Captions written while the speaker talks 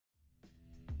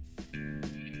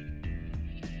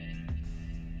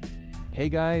Hey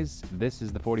guys, this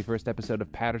is the 41st episode of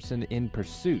Patterson in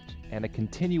Pursuit, and a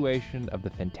continuation of the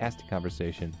fantastic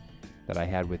conversation that I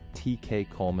had with TK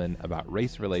Coleman about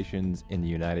race relations in the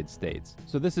United States.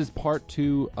 So this is part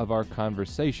 2 of our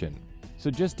conversation. So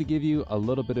just to give you a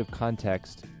little bit of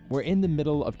context, we're in the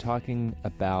middle of talking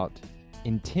about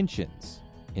intentions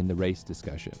in the race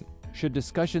discussion. Should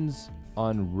discussions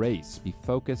on race be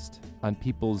focused on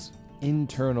people's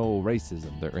internal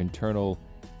racism, their internal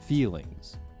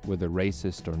feelings, whether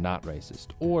racist or not racist,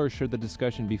 or should the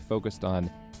discussion be focused on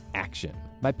action?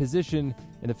 My position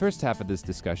in the first half of this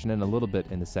discussion, and a little bit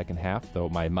in the second half, though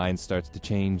my mind starts to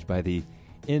change by the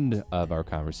end of our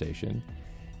conversation,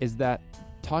 is that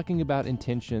talking about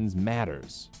intentions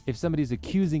matters. If somebody's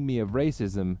accusing me of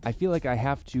racism, I feel like I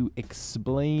have to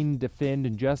explain, defend,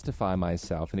 and justify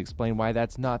myself and explain why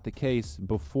that's not the case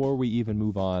before we even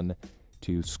move on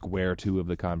to square 2 of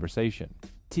the conversation.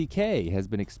 TK has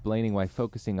been explaining why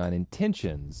focusing on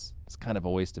intentions is kind of a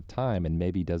waste of time and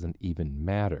maybe doesn't even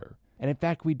matter. And in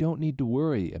fact, we don't need to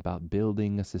worry about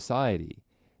building a society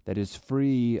that is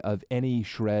free of any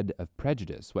shred of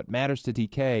prejudice. What matters to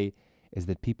TK is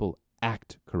that people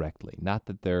act correctly, not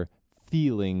that they're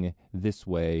feeling this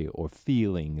way or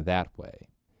feeling that way.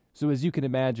 So as you can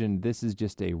imagine, this is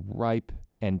just a ripe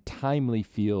and timely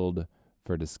field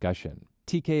for discussion.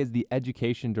 TK is the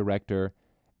education director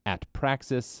at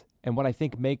Praxis, and what I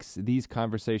think makes these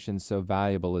conversations so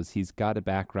valuable is he's got a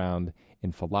background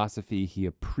in philosophy. He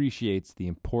appreciates the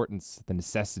importance, the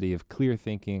necessity of clear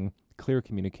thinking, clear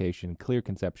communication, clear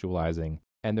conceptualizing,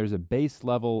 and there's a base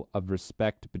level of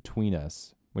respect between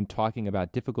us when talking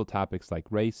about difficult topics like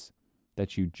race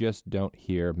that you just don't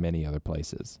hear many other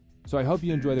places. So I hope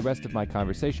you enjoy the rest of my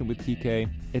conversation with TK.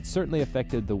 It certainly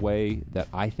affected the way that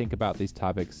I think about these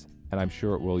topics, and I'm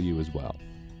sure it will you as well.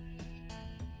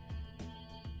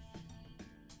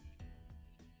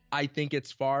 I think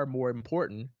it's far more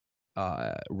important,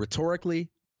 rhetorically,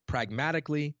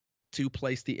 pragmatically, to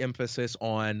place the emphasis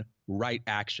on right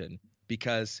action.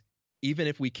 Because even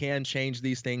if we can change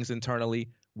these things internally,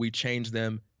 we change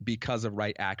them because of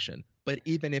right action. But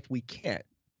even if we can't,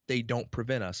 they don't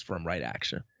prevent us from right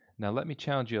action. Now, let me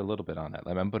challenge you a little bit on that.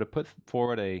 I'm going to put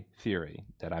forward a theory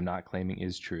that I'm not claiming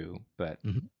is true, but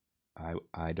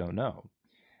I don't know.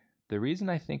 The reason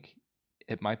I think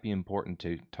it might be important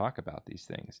to talk about these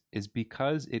things is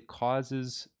because it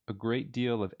causes a great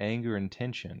deal of anger and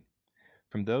tension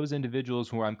from those individuals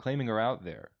who I'm claiming are out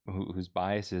there, whose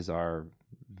biases are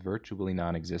virtually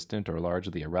non-existent or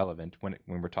largely irrelevant when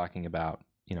we're talking about,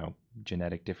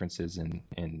 genetic differences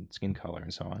in skin color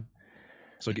and so on.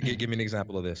 So give me an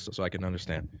example of this so I can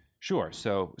understand. Sure.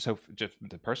 So just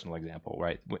the personal example,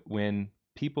 right? When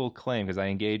people claim, because I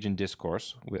engage in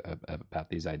discourse about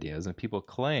these ideas, and people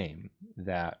claim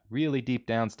that really deep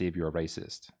down, Steve, you're a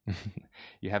racist.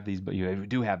 You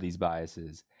do have these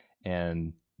biases,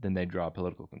 and then they draw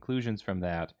political conclusions from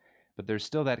that. But there's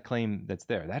still that claim that's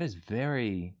there. That is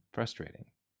very frustrating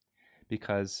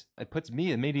because it puts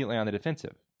me immediately on the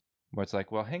defensive, where it's like,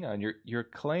 well, hang on, you're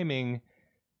claiming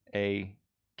a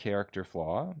character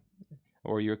flaw,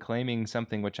 or you're claiming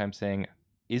something which I'm saying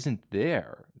isn't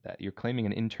there, that you're claiming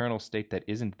an internal state that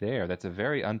isn't there. That's a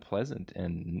very unpleasant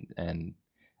and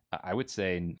I would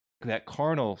say that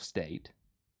carnal state,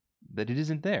 that it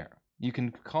isn't there. You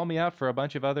can call me out for a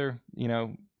bunch of other,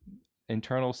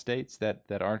 internal states that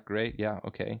aren't great. Yeah,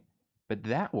 okay. But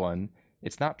that one,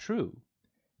 it's not true.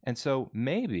 And so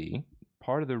maybe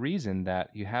part of the reason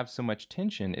that you have so much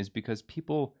tension is because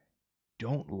people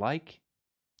don't like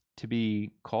to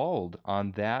be called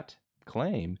on that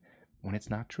claim when it's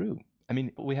not true. I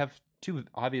mean, we have 2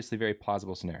 obviously very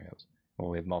plausible scenarios.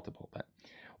 Well, we have multiple, but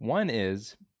one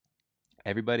is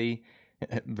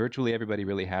virtually everybody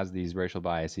really has these racial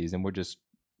biases, and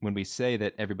when we say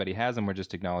that everybody has them, we're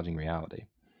just acknowledging reality.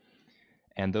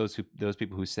 And those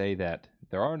people who say that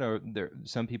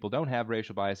some people don't have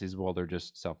racial biases, well, they're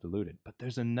just self-deluded. But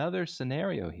there's another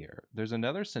scenario here. There's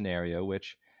another scenario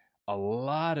which a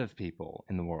lot of people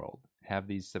in the world have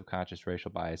these subconscious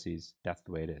racial biases. That's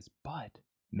the way it is. But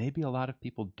maybe a lot of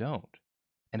people don't.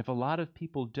 And if a lot of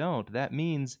people don't, that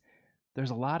means there's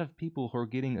a lot of people who are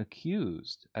getting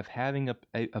accused of having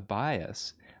a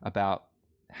bias about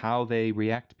how they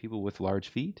react to people with large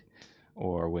feet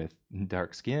or with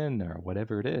dark skin or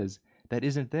whatever it is that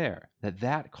isn't there.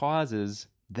 That causes,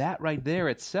 that right there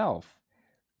itself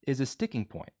is a sticking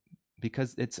point.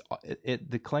 Because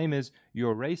the claim is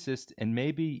you're racist, and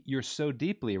maybe you're so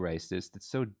deeply racist, it's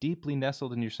so deeply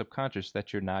nestled in your subconscious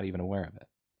that you're not even aware of it.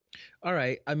 All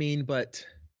right. I mean, but,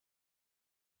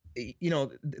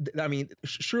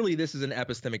 surely this is an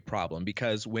epistemic problem,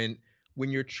 because when when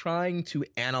you're trying to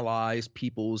analyze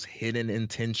people's hidden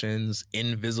intentions,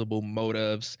 invisible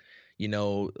motives,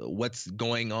 what's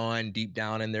going on deep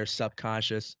down in their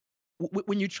subconscious,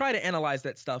 when you try to analyze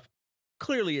that stuff,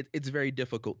 clearly it's very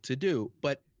difficult to do.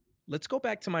 But let's go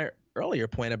back to my earlier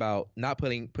point about not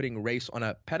putting race on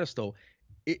a pedestal.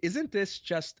 Isn't this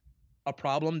just a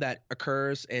problem that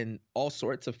occurs in all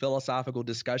sorts of philosophical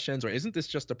discussions, or isn't this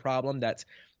just a problem that's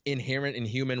inherent in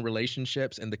human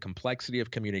relationships and the complexity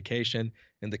of communication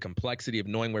and the complexity of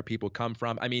knowing where people come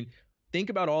from? I mean,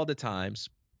 think about all the times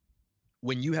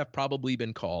when you have probably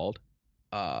been called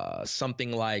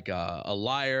something like a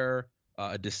liar,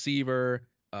 a deceiver,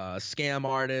 a scam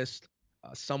artist,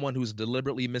 someone who's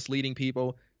deliberately misleading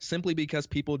people simply because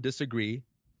people disagree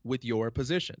with your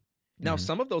position. Now,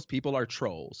 some of those people are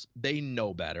trolls. They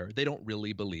know better. They don't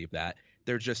really believe that.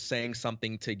 They're just saying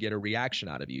something to get a reaction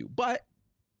out of you. But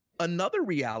another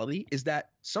reality is that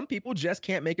some people just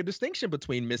can't make a distinction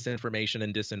between misinformation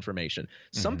and disinformation.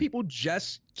 Some people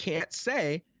just can't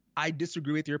say, I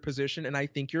disagree with your position and I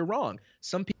think you're wrong.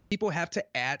 Some people have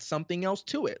to add something else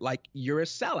to it, like you're a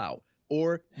sellout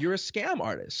or you're a scam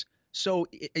artist. So,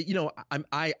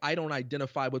 I don't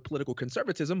identify with political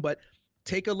conservatism, but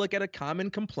take a look at a common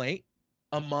complaint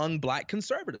among Black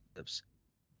conservatives.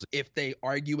 If they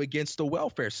argue against the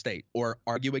welfare state or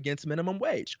argue against minimum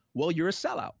wage, well, you're a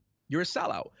sellout. You're a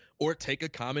sellout. Or take a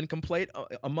common complaint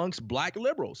amongst Black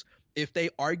liberals. If they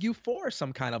argue for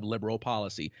some kind of liberal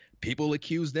policy, people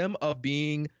accuse them of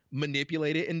being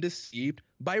manipulated and deceived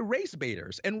by race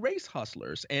baiters and race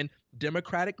hustlers and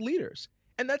Democratic leaders.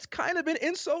 And that's kind of an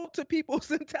insult to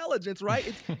people's intelligence,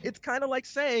 right? It's kind of like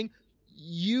saying,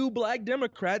 you Black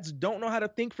Democrats don't know how to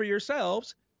think for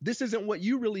yourselves. This isn't what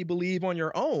you really believe on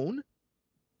your own.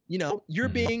 You're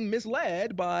being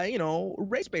misled by,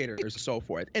 race baiters and so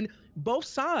forth. And both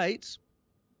sides,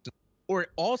 or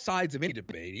all sides of any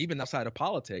debate, even outside of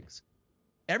politics,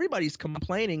 everybody's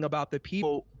complaining about the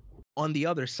people on the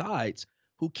other sides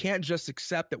who can't just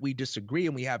accept that we disagree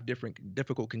and we have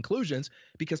difficult conclusions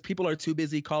because people are too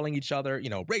busy calling each other,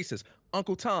 racist,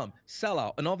 Uncle Tom,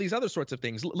 sellout, and all these other sorts of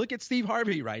things. Look at Steve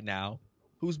Harvey right now,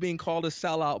 who's being called a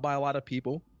sellout by a lot of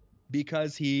people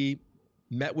because he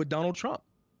met with Donald Trump.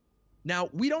 Now,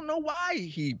 we don't know why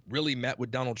he really met with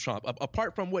Donald Trump,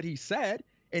 apart from what he said.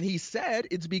 And he said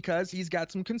it's because he's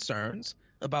got some concerns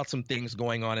about some things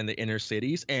going on in the inner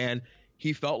cities. And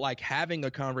he felt like having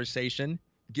a conversation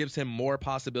gives him more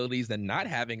possibilities than not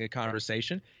having a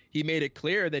conversation. He made it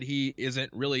clear that he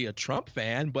isn't really a Trump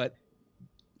fan, but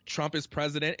Trump is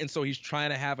president. And so he's trying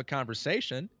to have a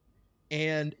conversation.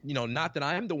 And, not that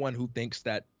I'm the one who thinks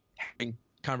that having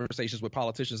conversations with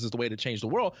politicians is the way to change the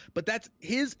world, but that's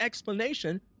his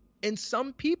explanation. And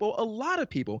some people, a lot of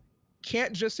people,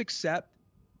 can't just accept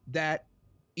that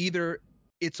either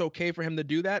it's okay for him to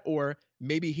do that, or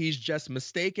maybe he's just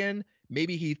mistaken.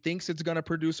 Maybe he thinks it's going to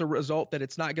produce a result that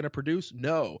it's not going to produce.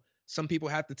 No, some people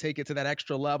have to take it to that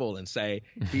extra level and say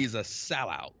he's a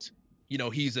sellout.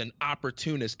 He's an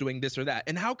opportunist doing this or that.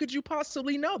 And how could you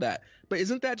possibly know that? But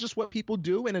isn't that just what people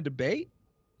do in a debate?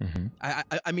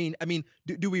 I mean,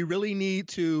 do we really need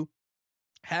to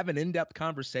have an in-depth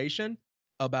conversation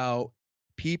about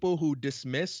people who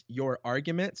dismiss your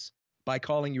arguments by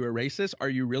calling you a racist? Are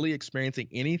you really experiencing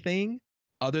anything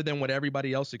other than what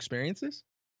everybody else experiences?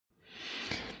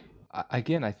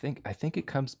 Again, I think it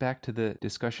comes back to the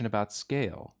discussion about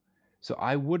scale. So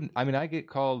I get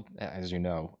called, as you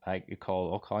know, I get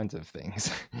called all kinds of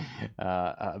things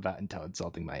about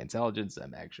insulting my intelligence.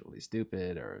 I'm actually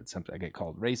stupid, or something. I get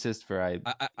called racist for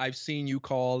I've seen you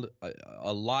called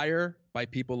a liar by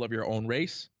people of your own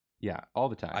race. Yeah, all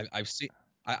the time.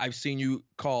 I've seen you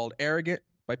called arrogant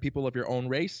by people of your own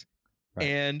race. Right.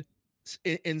 And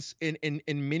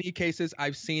in many cases,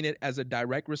 I've seen it as a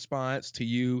direct response to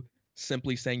you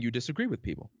simply saying you disagree with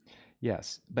people.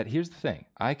 Yes, but here's the thing.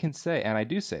 I can say, and I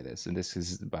do say this, and this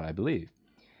is what I believe.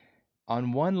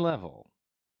 On one level,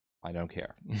 I don't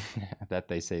care that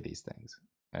they say these things.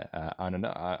 On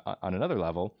another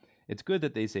level, it's good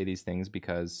that they say these things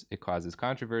because it causes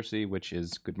controversy, which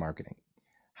is good marketing.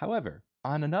 However,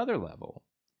 on another level,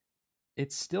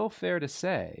 it's still fair to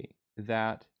say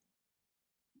that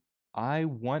I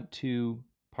want to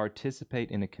participate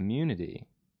in a community.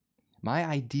 My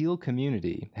ideal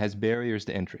community has barriers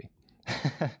to entry.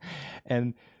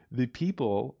 And the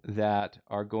people that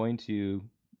are going to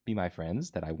be my friends,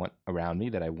 that I want around me,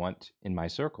 that I want in my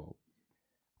circle,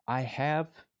 I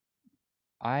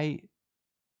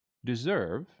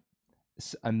deserve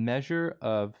a measure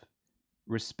of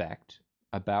respect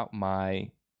about my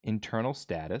internal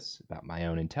status, about my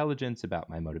own intelligence, about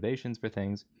my motivations for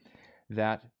things,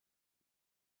 that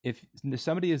if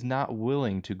somebody is not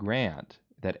willing to grant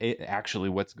that actually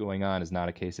what's going on is not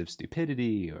a case of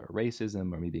stupidity or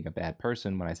racism or me being a bad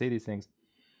person when I say these things,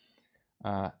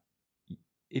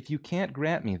 if you can't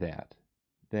grant me that,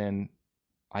 then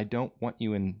I don't want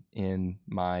you in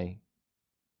my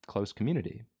close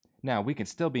community. Now, we can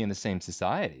still be in the same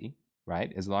society,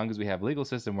 right? As long as we have a legal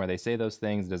system where they say those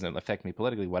things, it doesn't affect me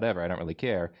politically, whatever, I don't really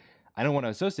care. I don't want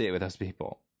to associate with those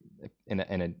people in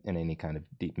any kind of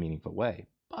deep, meaningful way.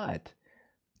 But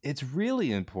it's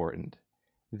really important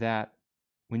that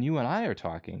when you and I are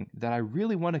talking, that I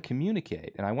really want to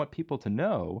communicate, and I want people to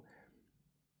know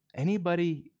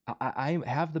I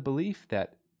have the belief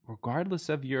that regardless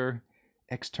of your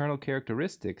external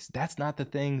characteristics, that's not the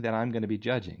thing that I'm going to be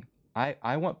judging.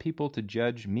 I want people to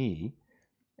judge me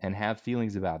and have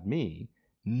feelings about me,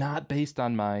 not based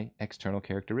on my external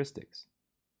characteristics.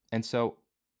 And so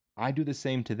I do the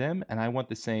same to them, and I want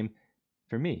the same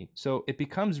for me. So it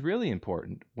becomes really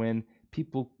important when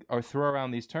people throw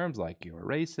around these terms like you're a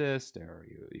racist, or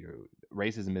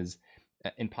racism is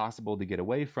impossible to get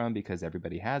away from because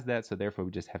everybody has that, so therefore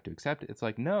we just have to accept it. It's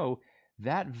like, no,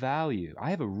 that value, I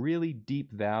have a really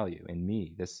deep value in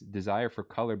me, this desire for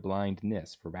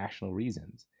colorblindness for rational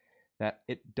reasons, that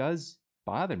it does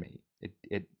bother me.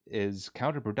 It is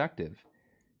counterproductive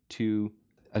to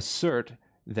assert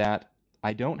that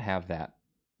I don't have that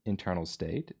internal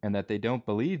state and that they don't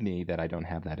believe me that I don't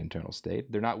have that internal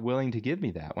state. They're not willing to give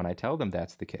me that when I tell them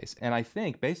that's the case. And I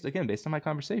think, based on my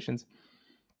conversations,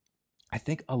 I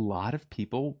think a lot of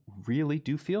people really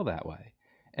do feel that way.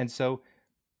 And so,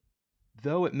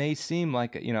 though it may seem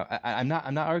like, I'm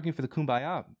not arguing for the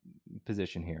kumbaya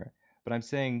position here, but I'm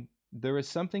saying there is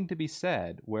something to be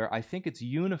said where I think it's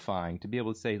unifying to be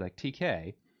able to say, like,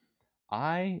 TK,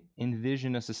 I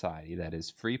envision a society that is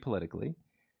free politically,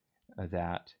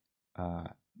 that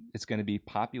it's going to be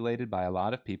populated by a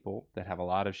lot of people that have a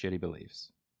lot of shitty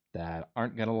beliefs, that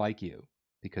aren't going to like you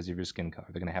because of your skin color.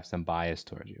 They're going to have some bias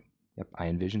towards you. Yep, I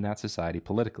envision that society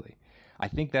politically. I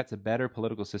think that's a better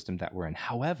political system that we're in.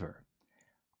 However,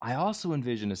 I also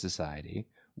envision a society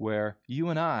where you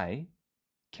and I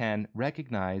can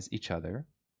recognize each other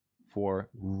for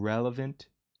relevant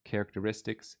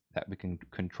characteristics that we can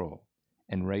control,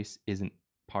 and race isn't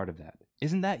part of that.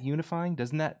 Isn't that unifying?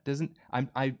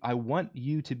 I want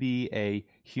you to be a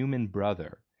human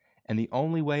brother, and the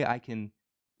only way I can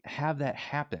have that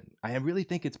happen, I really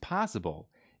think it's possible,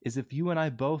 is if you and I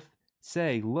both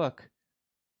say, look,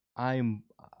 I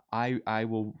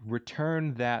will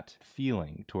return that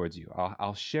feeling towards you.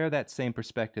 I'll share that same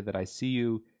perspective, that I see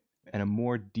you in a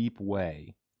more deep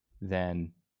way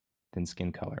than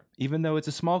skin color. Even though it's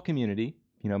a small community,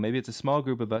 maybe it's a small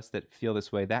group of us that feel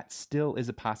this way, that still is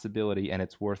a possibility, and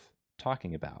it's worth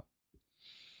talking about.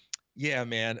 Yeah,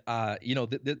 man.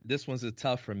 This one's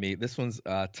tough for me. This one's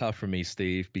tough for me,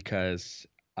 Steve, because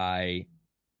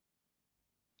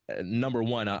number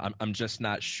one, I'm just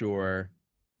not sure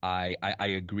I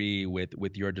agree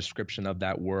with your description of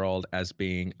that world as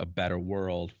being a better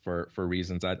world for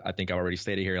reasons I think I already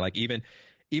stated here. Like even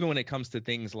when it comes to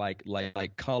things like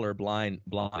color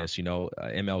blindness,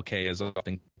 MLK is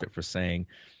often for saying,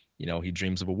 he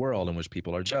dreams of a world in which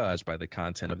people are judged by the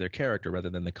content of their character rather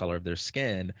than the color of their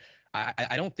skin.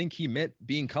 I don't think he meant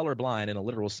being colorblind in a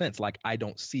literal sense, like I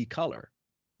don't see color,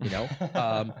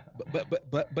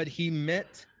 but he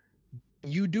meant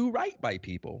you do right by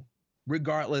people,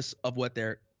 regardless of what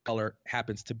their color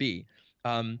happens to be.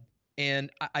 And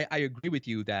I agree with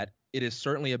you that it is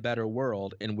certainly a better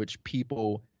world in which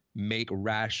people make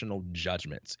rational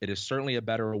judgments. It is certainly a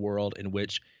better world in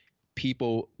which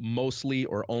people mostly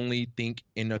or only think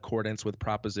in accordance with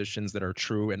propositions that are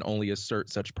true and only assert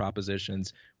such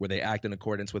propositions where they act in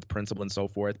accordance with principle and so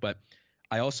forth. But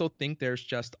I also think there's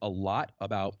just a lot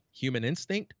about human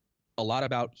instinct, a lot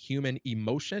about human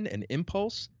emotion and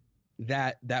impulse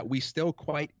that we still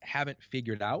quite haven't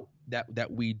figured out,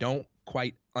 that we don't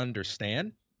quite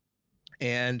understand.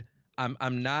 And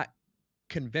I'm not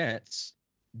convinced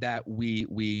that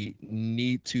we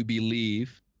need to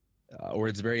believe, or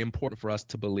it's very important for us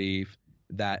to believe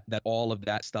that all of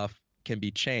that stuff can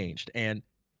be changed. And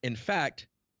in fact,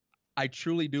 I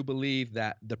truly do believe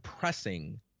that the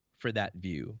pressing for that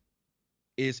view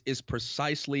is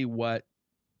precisely what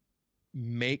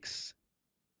makes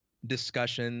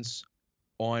discussions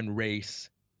on race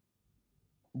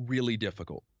really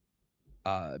difficult.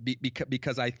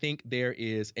 Because I think there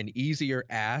is an easier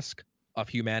ask of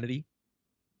humanity,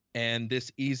 and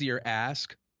this easier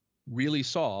ask really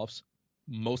solves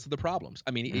most of the problems.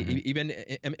 I mean, even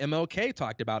MLK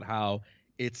talked about how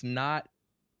it's not,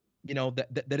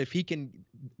 that if he can,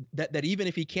 that even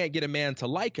if he can't get a man to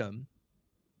like him,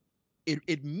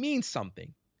 it means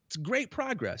something. It's great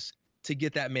progress to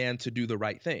get that man to do the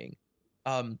right thing.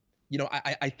 I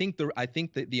think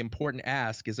that the important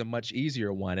ask is a much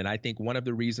easier one, and I think one of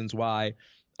the reasons why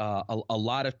a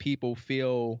lot of people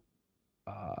feel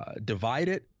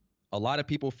divided, a lot of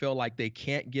people feel like they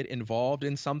can't get involved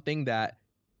in something that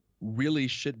really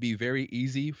should be very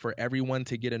easy for everyone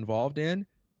to get involved in,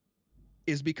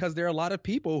 is because there are a lot of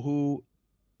people who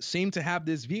seem to have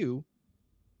this view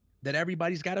that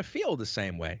everybody's got to feel the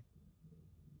same way,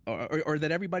 or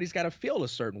that everybody's got to feel a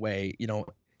certain way,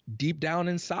 deep down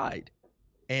inside.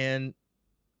 And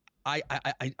I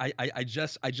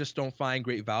just don't find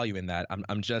great value in that.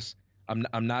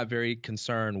 I'm not very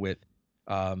concerned with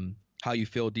how you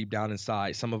feel deep down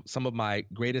inside. Some of my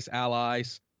greatest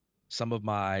allies, some of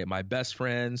my best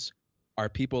friends are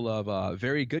people of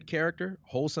very good character,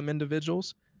 wholesome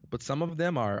individuals, but some of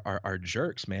them are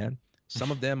jerks, man. Some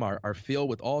of them are filled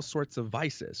with all sorts of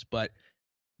vices, but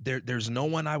there's no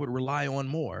one I would rely on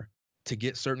more to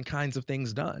get certain kinds of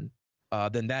things done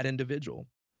than that individual.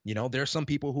 There are some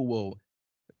people who will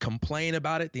complain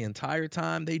about it the entire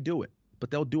time they do it,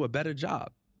 but they'll do a better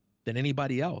job than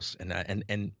anybody else.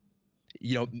 And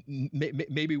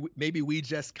maybe we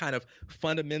just kind of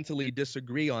fundamentally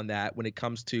disagree on that when it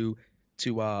comes to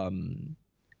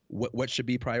what should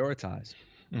be prioritized.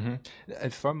 Mm-hmm.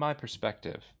 From my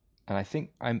perspective, and I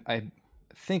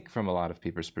think from a lot of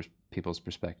people's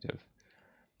perspective,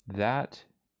 that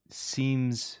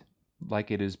seems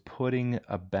like it is putting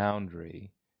a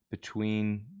boundary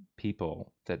between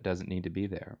people that doesn't need to be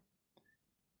there.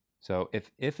 So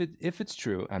if it's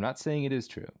true, I'm not saying it is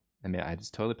true. I mean,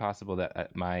 it's totally possible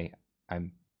that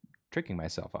I'm tricking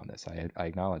myself on this. I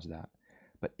acknowledge that.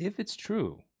 But if it's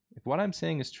true, if what I'm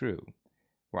saying is true,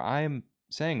 where I'm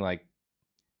saying like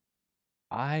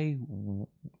I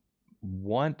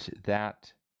want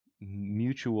that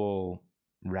mutual,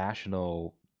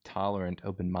 rational, tolerant,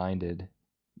 open-minded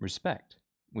respect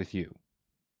with you,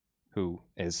 who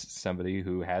is somebody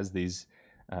who has these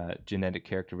genetic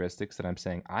characteristics that I'm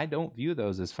saying I don't view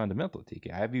those as fundamental.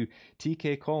 TK, I view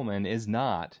TK Coleman is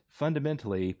not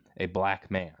fundamentally a black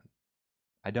man.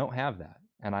 I don't have that,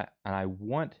 and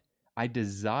I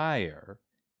desire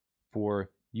for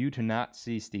you to not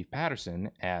see Steve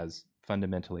Patterson as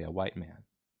fundamentally a white man.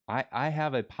 I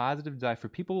have a positive desire for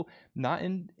people, not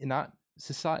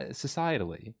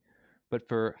societally, but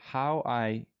for how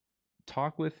I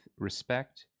talk with,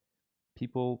 respect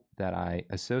people that I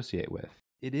associate with.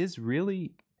 It is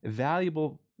really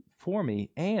valuable for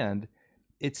me, and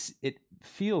it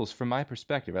feels, from my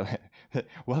perspective,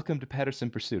 welcome to Patterson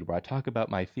Pursuit, where I talk about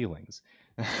my feelings.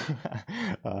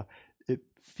 It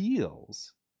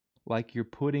feels like you're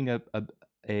putting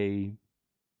a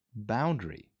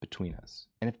boundary between us.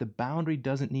 And if the boundary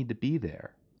doesn't need to be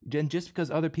there, and just because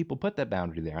other people put that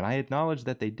boundary there, and I acknowledge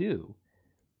that they do,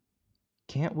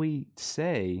 can't we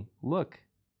say, look,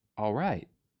 all right,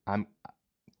 I'm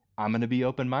going to be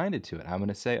open-minded to it. I'm going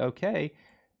to say, okay,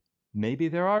 maybe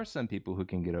there are some people who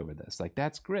can get over this. Like,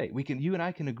 that's great. You and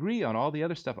I can agree on all the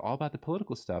other stuff, all about the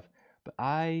political stuff, but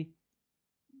I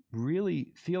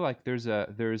really feel like there's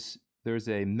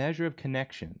a measure of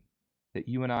connection that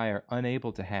you and I are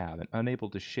unable to have and unable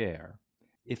to share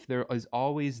if there is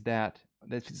always that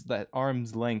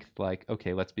arm's length, like,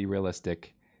 okay, let's be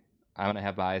realistic. I'm going to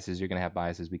have biases. You're going to have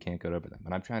biases. We can't go over them.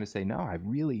 And I'm trying to say, no, I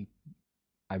really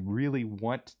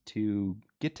want to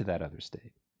get to that other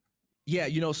state.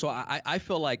 Yeah, so I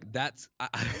feel like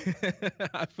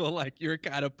I feel like you're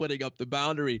kind of putting up the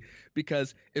boundary,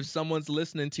 because if someone's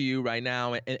listening to you right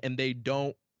now and they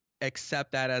don't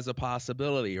accept that as a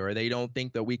possibility, or they don't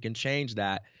think that we can change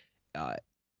that,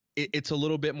 it's a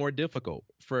little bit more difficult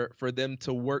for them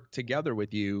to work together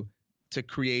with you to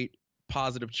create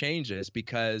positive changes,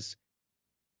 because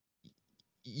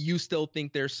you still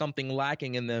think there's something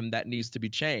lacking in them that needs to be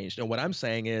changed. And what I'm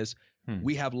saying is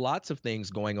we have lots of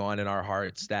things going on in our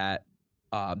hearts that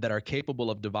are capable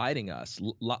of dividing us.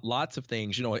 Lots of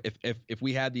things, if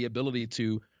we had the ability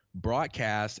to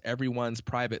broadcast everyone's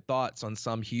private thoughts on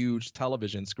some huge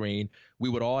television screen, we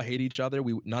would all hate each other.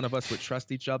 None of us would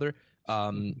trust each other.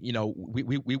 We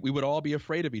would all be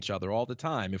afraid of each other all the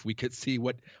time if we could see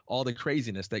all the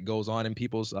craziness that goes on in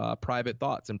people's private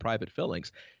thoughts and private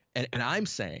feelings. And I'm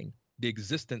saying the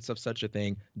existence of such a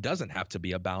thing doesn't have to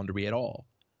be a boundary at all.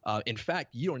 In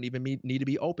fact, you don't even need to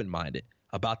be open-minded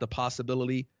about the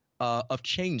possibility of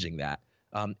changing that.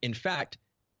 In fact,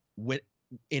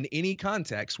 in any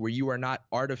context where you are not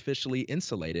artificially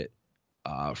insulated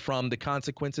from the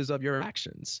consequences of your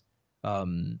actions,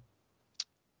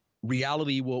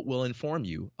 reality will inform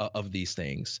you of these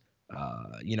things.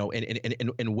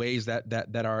 in ways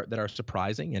that are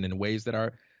surprising and in ways that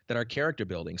are character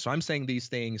building. So I'm saying these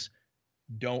things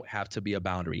don't have to be a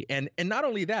boundary. And not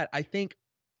only that, I think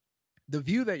the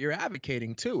view that you're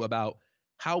advocating too about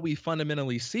how we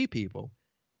fundamentally see people,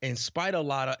 in spite of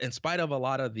a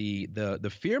lot of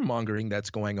the fear mongering that's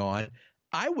going on,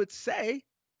 I would say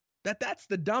that that's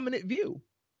the dominant view.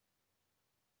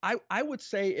 I would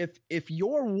say if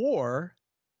your war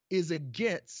is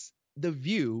against the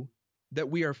view that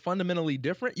we are fundamentally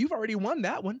different, you've already won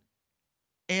that one.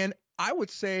 And I would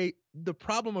say the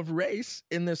problem of race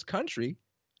in this country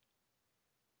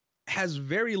has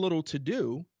very little to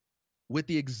do with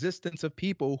the existence of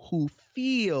people who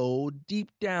feel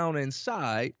deep down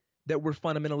inside that we're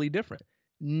fundamentally different.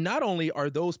 Not only are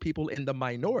those people in the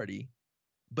minority,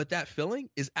 but that feeling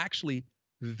is actually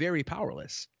very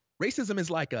powerless. Racism is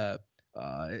like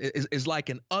is like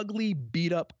an ugly,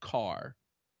 beat up car.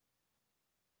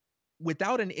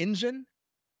 Without an engine,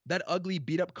 that ugly,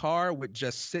 beat up car would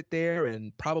just sit there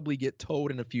and probably get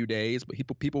towed in a few days. But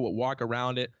people would walk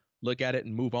around it, look at it,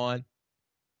 and move on.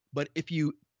 But if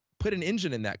you put an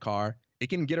engine in that car, it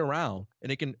can get around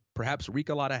and it can perhaps wreak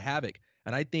a lot of havoc.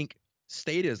 And I think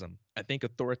statism, I think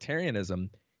authoritarianism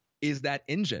is that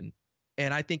engine.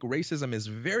 And I think racism is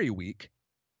very weak.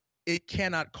 It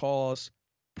cannot cause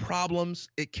problems.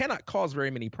 It cannot cause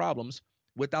very many problems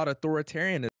without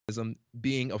authoritarianism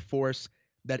being a force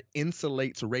that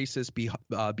insulates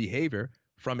racist behavior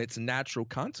from its natural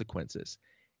consequences.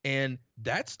 And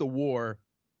that's the war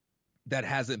that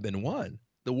hasn't been won,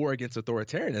 the war against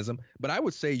authoritarianism. But I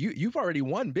would say you've already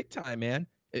won big time, man.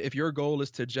 If your goal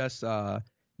is to just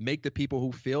make the people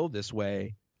who feel this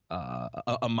way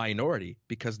a minority,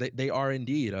 because they are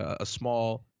indeed a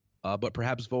small but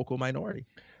perhaps vocal minority.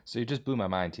 So you just blew my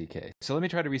mind, TK. So let me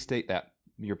try to restate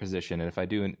your position, and if I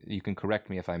do, you can correct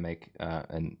me if I make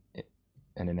an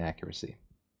inaccuracy.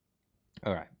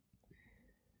 All right.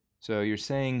 So you're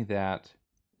saying that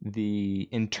the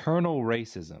internal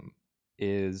racism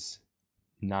is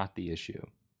not the issue,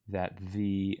 that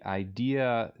the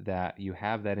idea that you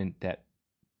have that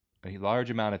a large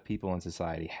amount of people in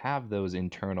society have those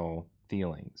internal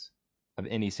feelings of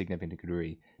any significant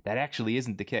degree, that actually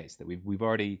isn't the case, that we've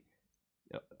already,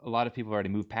 a lot of people have already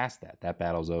moved past that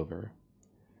battle's over,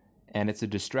 and it's a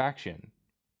distraction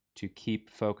to keep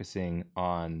focusing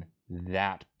on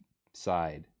that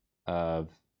side of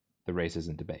the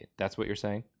racism debate. That's what you're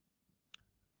saying?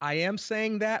 I am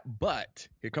saying that, but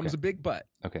here comes a big but.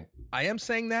 Okay. I am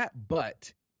saying that,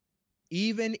 but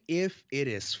even if it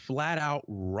is flat out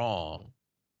wrong,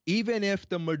 even if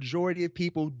the majority of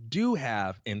people do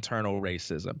have internal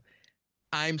racism,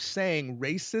 I'm saying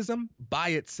racism by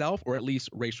itself, or at least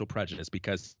racial prejudice,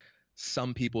 because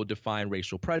some people define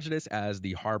racial prejudice as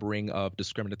the harboring of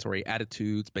discriminatory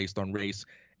attitudes based on race,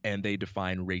 and they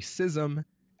define racism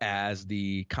as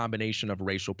the combination of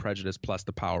racial prejudice plus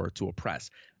the power to oppress.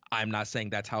 I'm not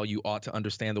saying that's how you ought to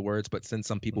understand the words, but since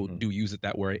some people do use it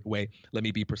that way, let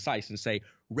me be precise and say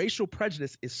racial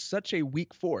prejudice is such a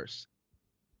weak force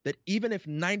that even if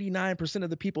 99% of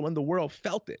the people in the world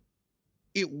felt it,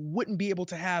 it wouldn't be able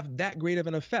to have that great of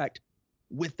an effect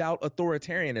without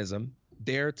authoritarianism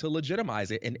there to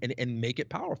legitimize it and make it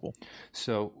powerful.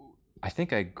 So I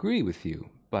think I agree with you,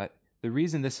 but the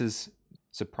reason this is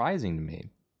surprising to me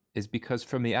is because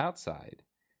from the outside,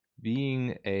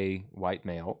 being a white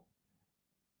male,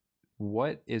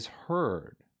 what is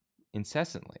heard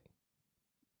incessantly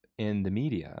in the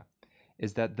media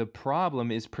is that the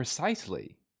problem is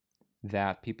precisely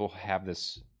that people have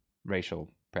this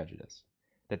racial prejudice,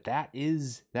 that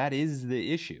is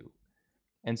the issue.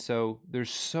 And so there's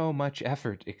so much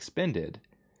effort expended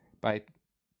by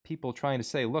people trying to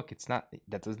say, look, it's not,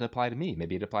 that doesn't apply to me.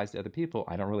 Maybe it applies to other people.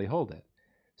 I don't really hold it.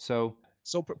 So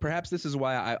perhaps this is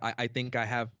why I think I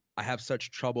have such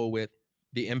trouble with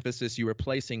the emphasis you were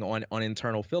placing on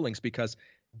internal feelings, because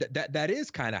that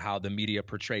is kind of how the media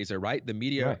portrays it, right? The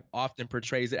media often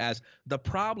portrays it as the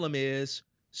problem is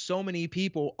so many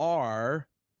people are,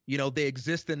 they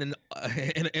exist in an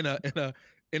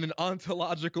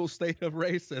ontological state of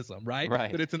racism, right?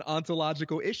 That it's an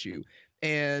ontological issue.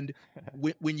 And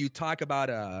when you talk about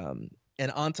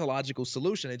an ontological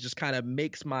solution, it just kind of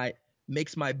makes my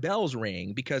bells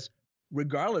ring, because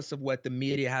regardless of what the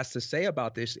media has to say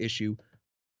about this issue,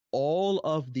 all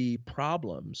of the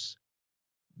problems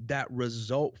that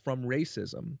result from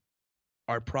racism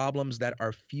are problems that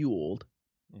are fueled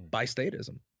by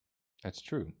statism. That's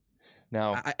true.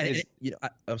 Now,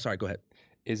 I'm sorry, go ahead.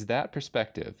 Is that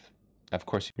perspective, of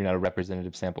course, you're not a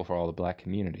representative sample for all the Black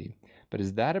community, but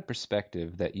is that a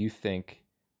perspective that you think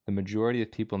the majority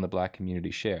of people in the Black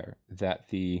community share, that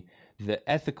the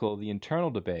ethical, the internal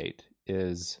debate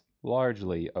is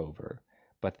largely over,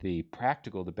 but the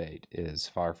practical debate is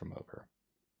far from over.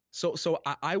 So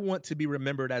I want to be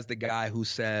remembered as the guy who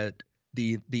said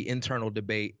the internal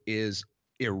debate is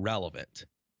irrelevant.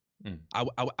 I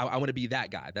want to be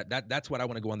that guy. That's what I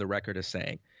want to go on the record as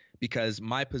saying, because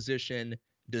my position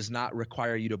does not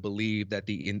require you to believe that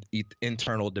the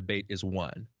internal debate is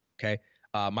won. Okay.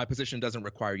 My position doesn't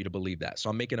require you to believe that. So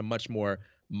I'm making a much more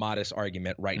modest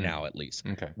argument right now, at least,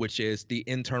 which is the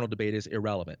internal debate is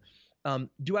irrelevant.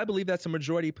 Do I believe that's a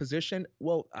majority position?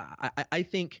 Well, I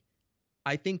think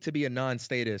to be a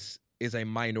non-statist is a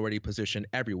minority position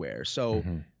everywhere. So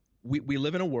we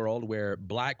live in a world where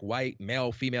black, white,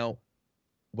 male, female,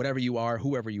 whatever you are,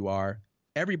 whoever you are,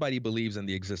 everybody believes in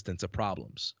the existence of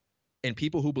problems. And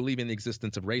people who believe in the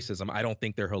existence of racism, I don't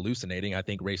think they're hallucinating. I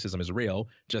think racism is real,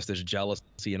 just as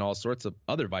jealousy and all sorts of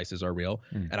other vices are real.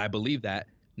 And I believe that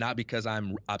not because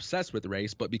I'm obsessed with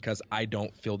race, but because I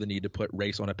don't feel the need to put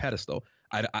race on a pedestal.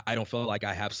 I don't feel like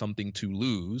I have something to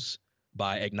lose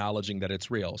by acknowledging that it's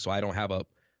real. So I don't have a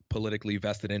politically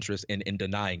vested interest in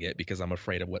denying it because I'm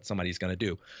afraid of what somebody's going to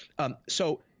do.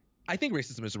 So I think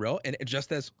racism is real. And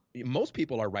just as most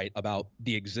people are right about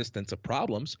the existence of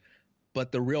problems,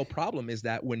 but the real problem is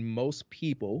that when most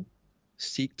people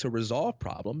seek to resolve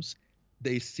problems,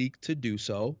 they seek to do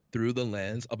so through the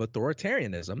lens of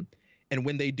authoritarianism. And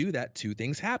when they do that, two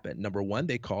things happen. Number one,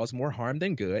 they cause more harm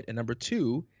than good. And number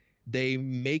two, they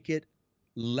make it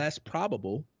less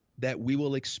probable that we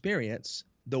will experience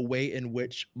the way in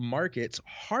which markets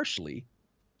harshly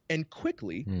and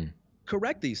quickly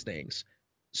correct these things.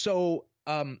 So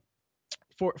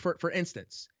for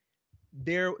instance,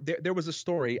 there was a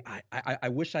story. I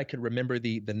wish I could remember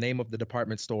the name of the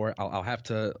department store. I'll have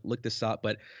to look this up.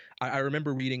 But I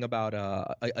remember reading about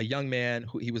a young man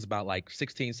who he was about like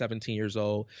 16, 17 years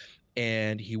old.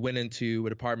 And he went into a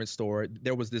department store.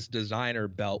 There was this designer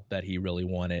belt that he really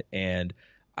wanted. And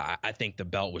I think the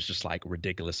belt was just like a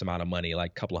ridiculous amount of money,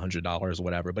 like a couple of $100s or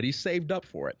whatever. But he saved up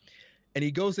for it. And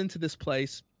he goes into this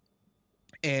place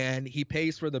and he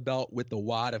pays for the belt with the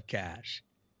wad of cash.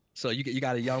 So you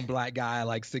got a young black guy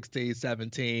like 16,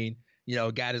 17,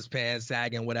 got his pants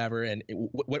sagging, whatever. And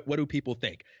what do people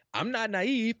think? I'm not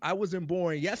naive. I wasn't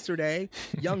born yesterday.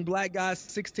 Young black guy,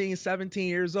 16, 17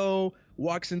 years old,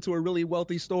 walks into a really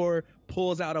wealthy store,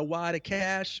 pulls out a wad of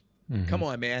cash. Come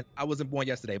on, man. I wasn't born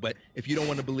yesterday. But if you don't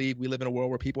want to believe we live in a world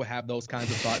where people have those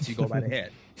kinds of thoughts, you go right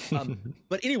ahead.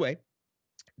 But anyway,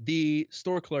 the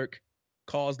store clerk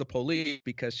calls the police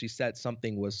because she said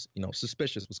something was,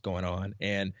 suspicious was going on.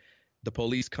 And the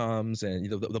police comes and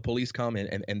the police come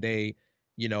and they,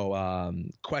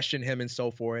 question him and so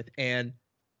forth. And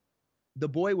the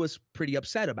boy was pretty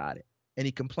upset about it. And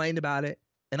he complained about it.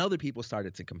 And other people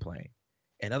started to complain.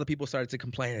 And other people started to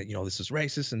complain that, this is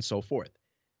racist and so forth.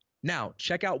 Now,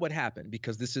 check out what happened,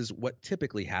 because this is what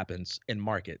typically happens in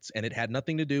markets. And it had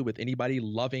nothing to do with anybody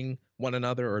loving one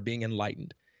another or being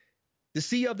enlightened. The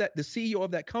CEO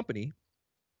of that company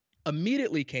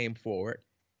immediately came forward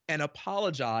and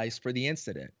apologized for the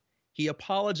incident. He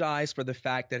apologized for the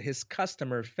fact that his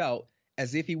customer felt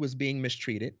as if he was being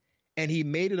mistreated. And he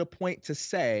made it a point to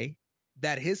say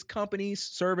that his company's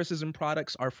services and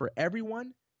products are for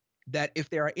everyone, that if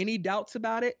there are any doubts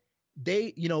about it,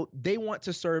 they want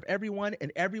to serve everyone,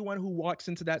 and everyone who walks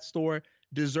into that store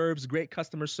deserves great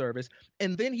customer service.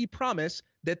 And then he promised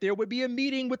that there would be a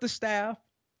meeting with the staff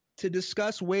to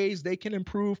discuss ways they can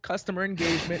improve customer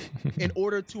engagement in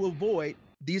order to avoid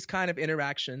these kind of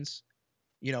interactions,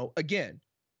 again.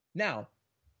 Now,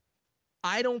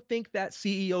 I don't think that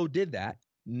CEO did that.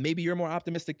 Maybe you're more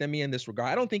optimistic than me in this regard.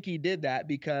 I don't think he did that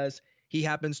because he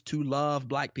happens to love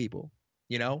black people,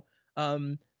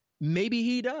 Maybe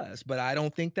he does, but I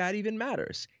don't think that even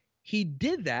matters. He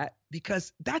did that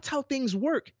because that's how things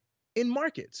work in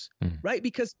markets, right?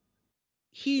 Because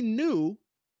he knew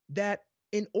that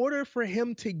in order for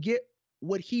him to get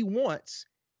what he wants,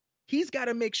 he's got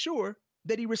to make sure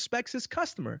that he respects his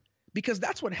customer, because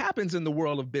that's what happens in the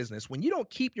world of business. When you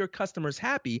don't keep your customers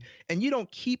happy and you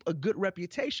don't keep a good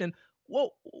reputation,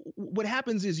 well, what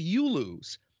happens is you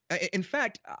lose. In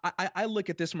fact, I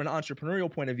look at this from an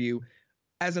entrepreneurial point of view.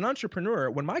 As an entrepreneur,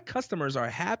 when my customers are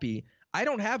happy, I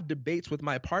don't have debates with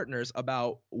my partners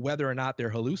about whether or not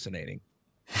they're hallucinating.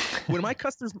 When my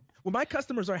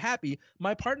customers are happy,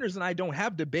 my partners and I don't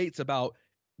have debates about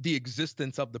the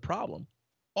existence of the problem.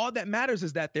 All that matters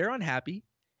is that they're unhappy,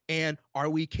 and are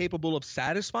we capable of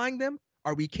satisfying them?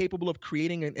 Are we capable of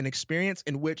creating an experience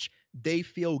in which they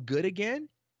feel good again?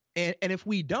 And if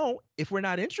we don't, if we're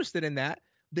not interested in that,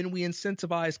 then we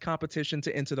incentivize competition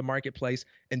to enter the marketplace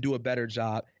and do a better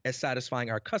job at satisfying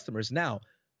our customers. Now,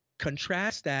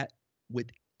 contrast that with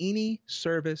any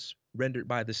service rendered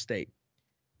by the state.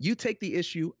 You take the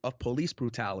issue of police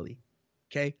brutality,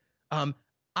 okay? I'm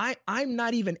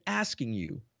not even asking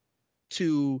you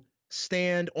to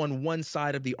stand on one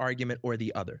side of the argument or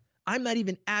the other. I'm not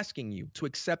even asking you to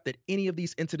accept that any of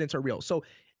these incidents are real. So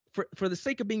for the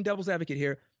sake of being devil's advocate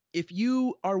here, if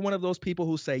you are one of those people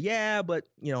who say, yeah, but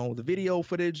the video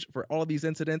footage for all of these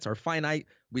incidents are finite.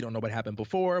 We don't know what happened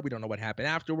before. We don't know what happened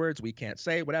afterwards. We can't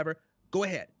say whatever. Go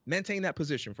ahead. Maintain that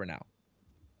position for now.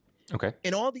 Okay.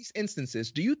 In all these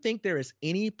instances, do you think there is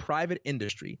any private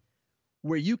industry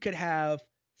where you could have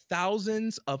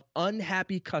thousands of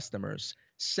unhappy customers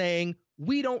saying,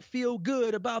 we don't feel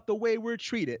good about the way we're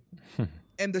treated,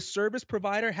 and the service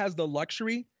provider has the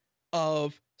luxury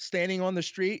of standing on the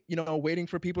street, waiting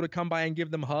for people to come by and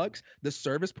give them hugs? The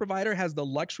service provider has the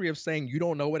luxury of saying, you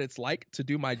don't know what it's like to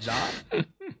do my job.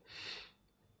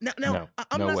 Now,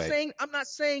 I'm not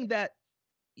saying that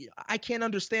I can't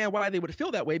understand why they would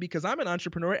feel that way, because I'm an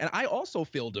entrepreneur and I also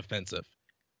feel defensive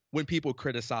when people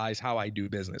criticize how I do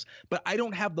business. But I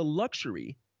don't have the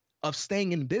luxury of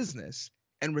staying in business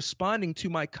and responding to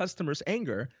my customers'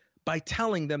 anger by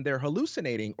telling them they're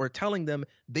hallucinating or telling them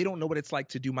they don't know what it's like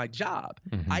to do my job.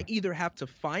 Mm-hmm. I either have to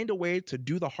find a way to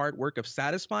do the hard work of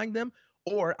satisfying them,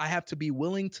 or I have to be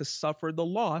willing to suffer the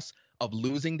loss of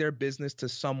losing their business to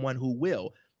someone who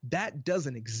will. That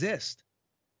doesn't exist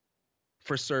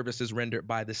for services rendered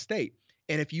by the state.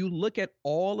 And if you look at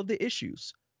all of the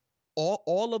issues,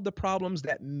 all of the problems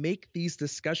that make these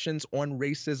discussions on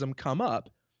racism come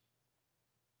up,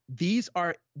 these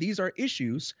are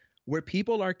issues where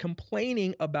people are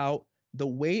complaining about the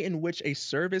way in which a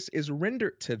service is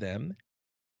rendered to them,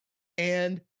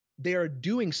 and they are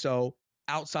doing so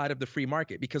outside of the free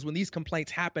market. Because when these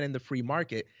complaints happen in the free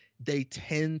market, they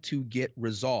tend to get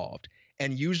resolved.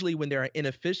 And usually when there are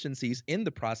inefficiencies in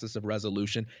the process of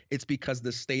resolution, it's because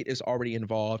the state is already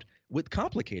involved with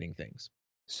complicating things.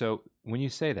 So when you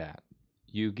say that,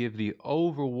 you give the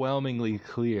overwhelmingly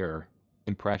clear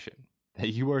impression that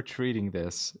you are treating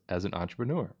this as an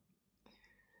entrepreneur.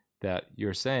 That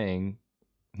you're saying,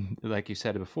 like you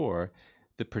said before,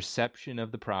 the perception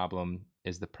of the problem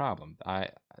is the problem.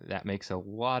 That makes a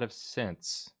lot of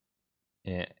sense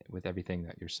with everything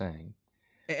that you're saying.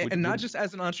 And not just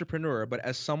as an entrepreneur, but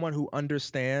as someone who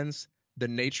understands the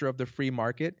nature of the free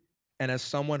market, and as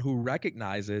someone who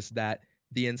recognizes that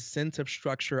the incentive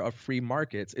structure of free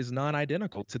markets is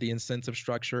non-identical to the incentive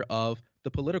structure of the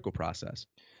political process,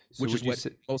 which is what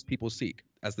most people seek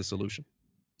as the solution.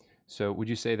 So would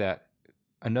you say that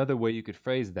another way you could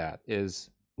phrase that is,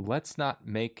 let's not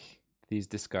make these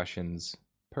discussions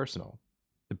personal.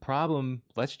 The problem,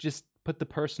 let's just put the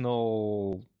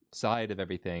personal side of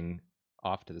everything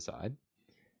off to the side,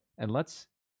 and let's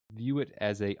view it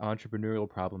as an entrepreneurial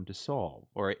problem to solve,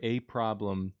 or a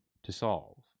problem to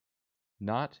solve,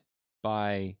 not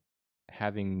by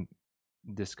having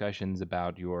discussions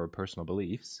about your personal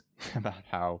beliefs, about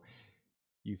how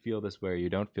you feel this way or you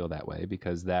don't feel that way,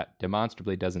 because that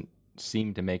demonstrably doesn't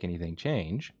seem to make anything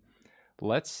change.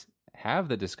 Let's have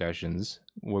the discussions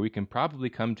where we can probably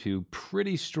come to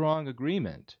pretty strong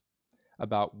agreement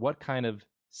about what kind of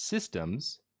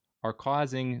systems are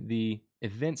causing the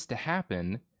events to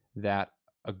happen that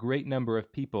a great number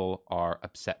of people are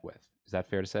upset with. Is that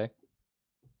fair to say?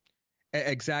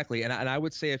 Exactly. And I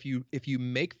would say if you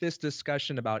make this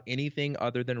discussion about anything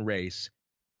other than race,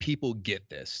 people get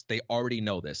this. They already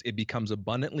know this. It becomes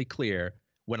abundantly clear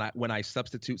when I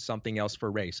substitute something else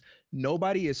for race.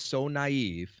 Nobody is so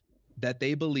naive that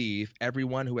they believe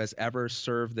everyone who has ever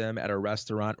served them at a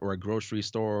restaurant or a grocery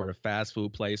store or a fast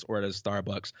food place or at a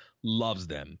Starbucks loves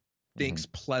them, thinks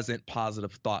pleasant,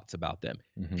 positive thoughts about them.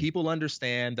 People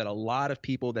understand that a lot of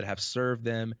people that have served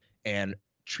them and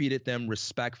treated them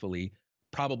respectfully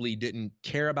probably didn't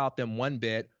care about them one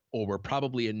bit, or were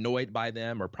probably annoyed by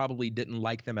them, or probably didn't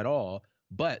like them at all,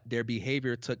 but their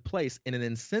behavior took place in an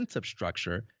incentive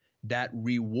structure that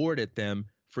rewarded them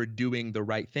for doing the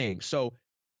right thing. So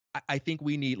I think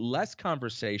we need less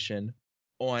conversation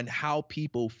on how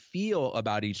people feel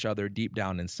about each other deep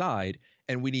down inside,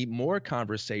 and we need more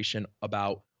conversation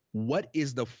about what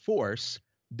is the force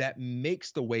that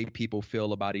makes the way people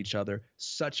feel about each other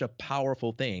such a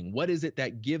powerful thing. What is it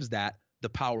that gives that the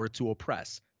power to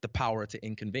oppress, the power to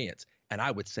inconvenience? And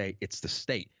I would say it's the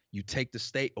state. You take the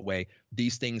state away,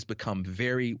 these things become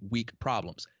very weak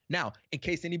problems. Now, in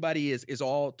case anybody is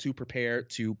all too prepared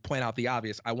to point out the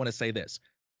obvious, I want to say this.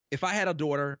 If I had a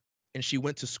daughter and she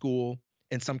went to school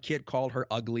and some kid called her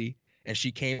ugly and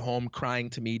she came home crying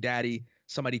to me, "Daddy,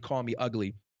 somebody call me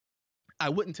ugly, I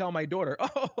wouldn't tell my daughter,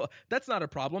 oh, that's not a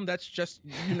problem. That's just,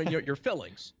 your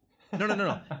feelings. No, no, no,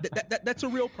 no. That's a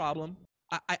real problem.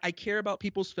 I care about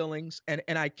people's feelings, and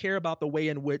I care about the way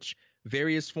in which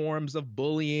various forms of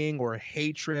bullying or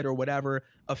hatred or whatever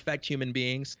affect human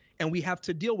beings. And we have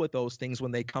to deal with those things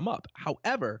when they come up.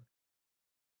 However,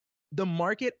 the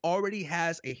market already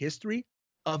has a history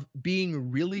of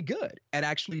being really good at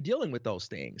actually dealing with those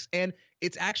things. And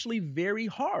it's actually very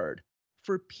hard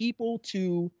for people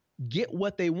to get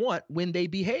what they want when they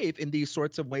behave in these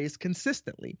sorts of ways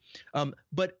consistently.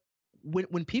 But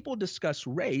when people discuss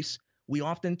race, we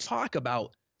often talk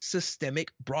about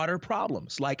systemic, broader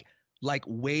problems like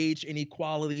wage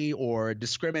inequality or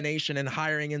discrimination in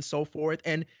hiring and so forth.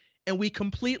 And we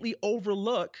completely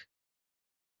overlook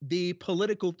the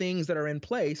political things that are in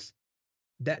place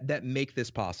that make this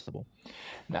possible.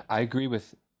 Now, I agree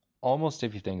with almost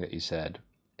everything that you said,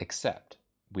 except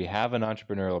we have an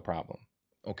entrepreneurial problem.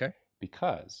 Okay.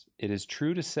 Because it is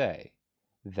true to say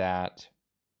that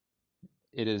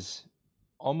it is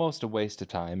almost a waste of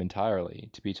time entirely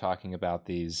to be talking about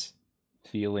these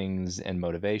feelings and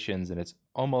motivations, and it's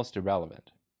almost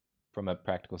irrelevant from a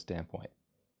practical standpoint.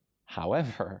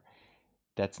 However,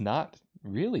 that's not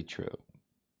really true,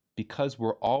 because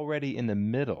we're already in the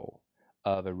middle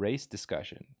of a race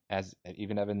discussion, as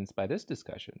even evidenced by this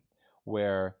discussion,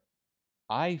 where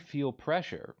I feel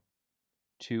pressure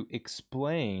to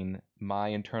explain my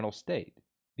internal state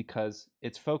because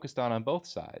it's focused on both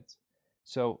sides.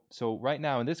 So right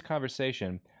now in this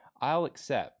conversation, I'll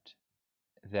accept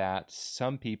that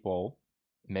some people,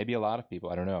 maybe a lot of people,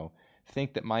 I don't know,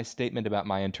 think that my statement about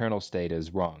my internal state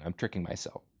is wrong. I'm tricking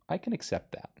myself. I can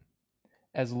accept that,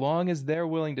 as long as they're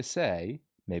willing to say,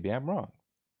 maybe I'm wrong.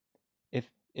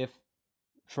 If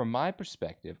from my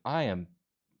perspective, I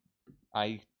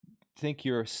think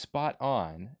you're spot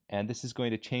on, and this is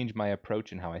going to change my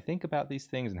approach and how I think about these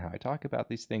things and how I talk about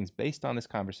these things based on this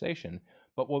conversation.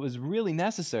 But what was really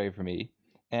necessary for me,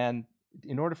 and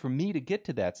in order for me to get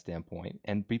to that standpoint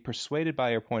and be persuaded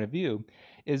by your point of view,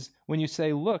 is when you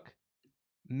say, look,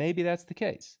 maybe that's the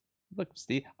case. Look,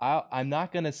 Steve, I'm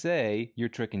not going to say you're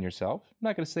tricking yourself. I'm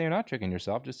not going to say you're not tricking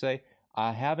yourself. Just say,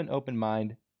 I have an open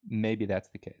mind. Maybe that's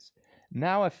the case.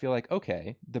 Now I feel like,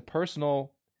 okay, the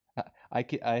personal,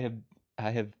 I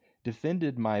have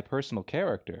defended my personal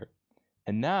character,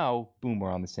 and now, boom, we're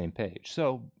on the same page.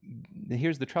 So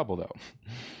here's the trouble, though.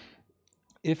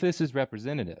 If this is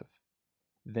representative,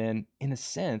 then in a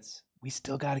sense, we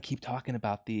still got to keep talking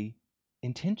about the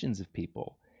intentions of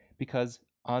people, because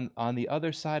on the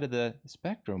other side of the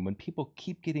spectrum, when people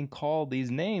keep getting called these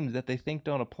names that they think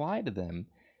don't apply to them,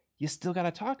 you still got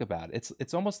to talk about it.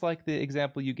 It's almost like the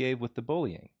example you gave with the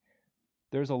bullying.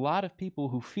 There's a lot of people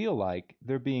who feel like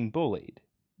they're being bullied.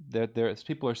 There's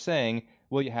people are saying,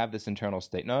 well, you have this internal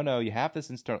state. No, you have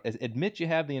this internal. Admit you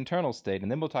have the internal state,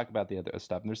 and then we'll talk about the other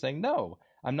stuff. And they're saying, no,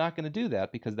 I'm not going to do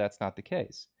that because that's not the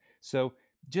case. So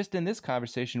just in this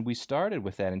conversation, we started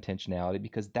with that intentionality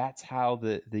because that's how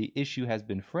the issue has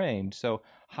been framed. So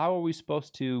how are we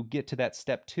supposed to get to that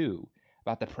step 2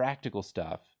 about the practical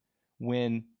stuff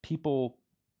when people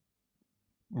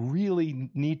really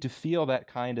need to feel that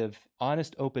kind of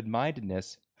honest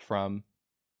open-mindedness from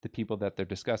the people that they're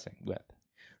discussing with?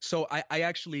 So I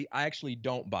actually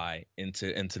don't buy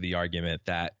into the argument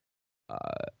that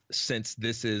since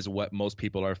this is what most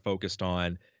people are focused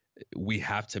on, we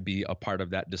have to be a part of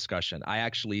that discussion. I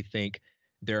actually think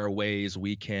there are ways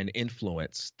we can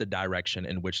influence the direction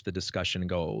in which the discussion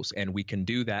goes, and we can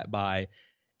do that by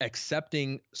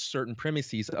accepting certain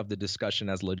premises of the discussion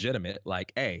as legitimate,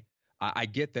 like, hey, I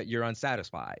get that you're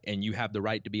unsatisfied and you have the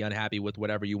right to be unhappy with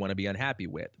whatever you want to be unhappy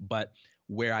with. But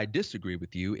where I disagree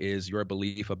with you is your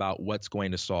belief about what's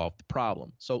going to solve the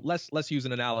problem. So let's use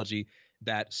an analogy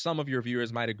that some of your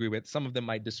viewers might agree with, some of them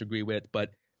might disagree with,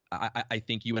 but I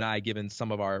think you and I, given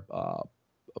some of our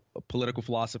political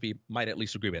philosophy, might at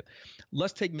least agree with.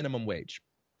 Let's take minimum wage.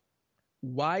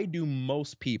 Why do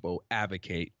most people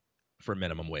advocate for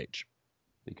minimum wage?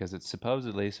 Because it's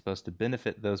supposedly supposed to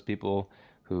benefit those people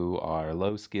who are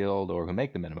low skilled or who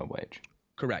make the minimum wage.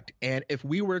 Correct. And if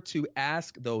we were to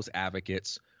ask those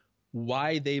advocates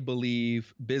why they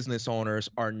believe business owners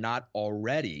are not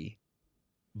already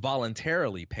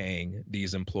voluntarily paying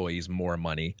these employees more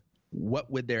money,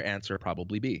 what would their answer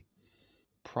probably be?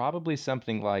 Probably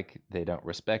something like they don't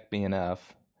respect me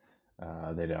enough.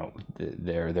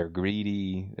 They're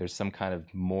greedy. There's some kind of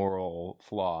moral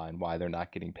flaw in why they're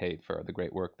not getting paid for the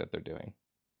great work that they're doing.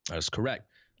 That's correct.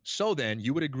 So then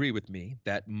you would agree with me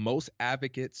that most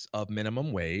advocates of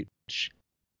minimum wage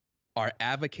are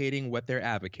advocating what they're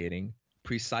advocating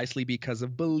precisely because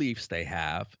of beliefs they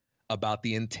have about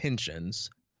the intentions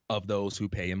of those who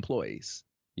pay employees.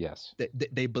 Yes.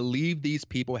 They believe these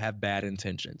people have bad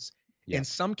intentions. Yeah. In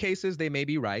some cases, they may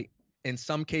be right. In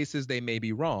some cases, they may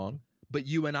be wrong. But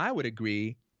you and I would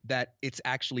agree that it's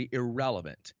actually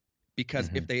irrelevant, because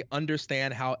if they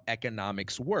understand how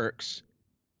economics works,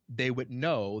 they would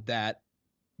know that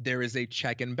there is a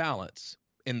check and balance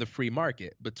in the free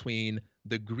market between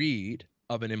the greed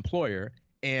of an employer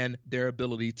and their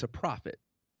ability to profit,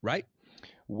 right?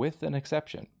 With an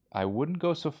exception. I wouldn't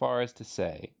go so far as to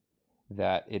say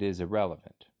that it is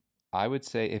irrelevant. I would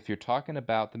say if you're talking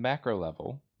about the macro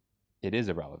level, it is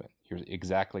irrelevant. You're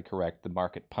exactly correct. The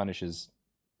market punishes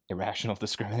irrational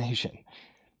discrimination.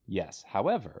 Yes.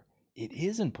 However, it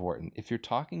is important if you're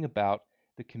talking about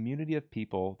the community of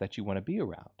people that you want to be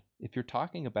around. If you're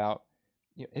talking about,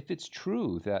 if it's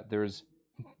true that there's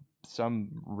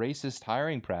some racist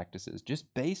hiring practices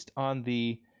just based on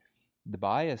the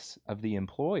bias of the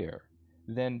employer,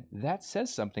 then that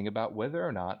says something about whether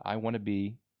or not I want to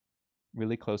be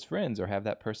really close friends or have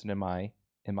that person in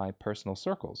my personal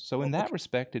circles. So in that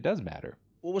respect, it does matter.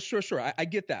 Well, sure. I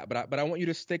get that, but I want you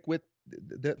to stick with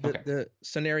the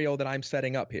scenario that I'm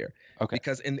setting up here. Okay.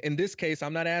 Because in this case,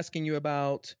 I'm not asking you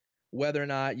about whether or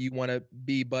not you want to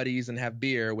be buddies and have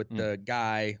beer with the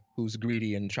guy who's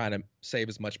greedy and trying to save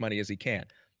as much money as he can.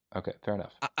 Okay, fair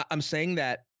enough. I'm saying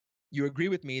that you agree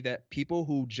with me that people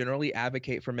who generally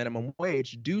advocate for minimum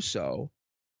wage do so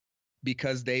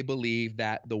because they believe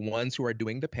that the ones who are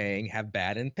doing the paying have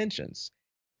bad intentions.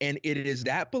 And it is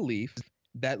that belief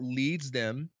that leads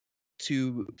them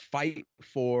to fight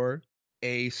for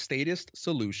a statist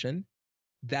solution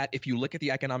that, if you look at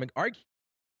the economic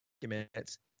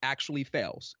arguments, actually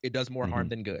fails. It does more harm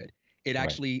than good. It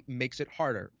actually makes it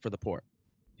harder for the poor.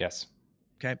 Yes.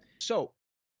 Okay. So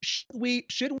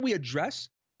should we address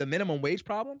the minimum wage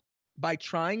problem by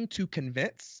trying to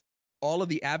convince all of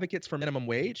the advocates for minimum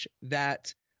wage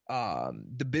that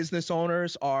the business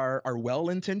owners are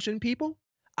well-intentioned people?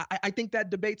 I think that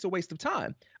debate's a waste of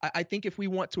time. I think if we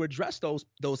want to address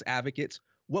those advocates,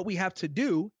 what we have to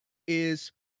do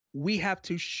is we have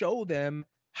to show them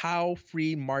how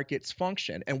free markets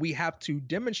function. And we have to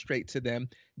demonstrate to them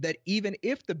that even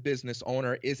if the business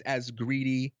owner is as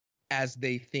greedy as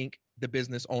they think the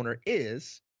business owner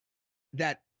is,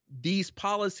 that these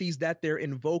policies that they're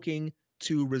invoking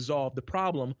to resolve the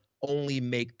problem only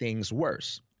make things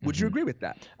worse. Would you agree with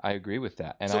that? I agree with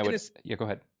that. And So go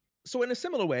ahead. So in a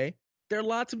similar way, there are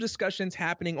lots of discussions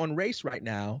happening on race right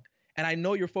now. And I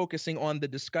know you're focusing on the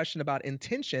discussion about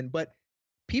intention, but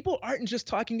people aren't just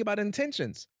talking about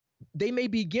intentions. They may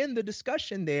begin the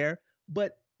discussion there,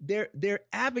 but they're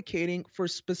advocating for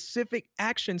specific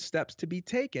action steps to be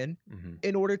taken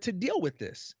in order to deal with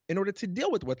this, in order to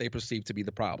deal with what they perceive to be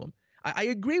the problem. I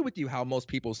agree with you how most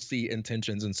people see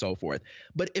intentions and so forth.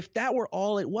 But if that were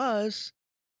all it was,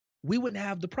 we wouldn't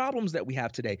have the problems that we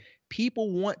have today.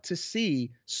 People want to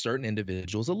see certain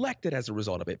individuals elected as a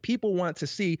result of it. People want to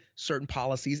see certain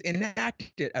policies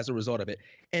enacted as a result of it.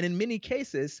 And in many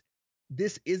cases,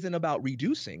 this isn't about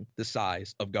reducing the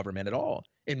size of government at all.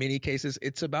 In many cases,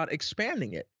 it's about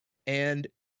expanding it. And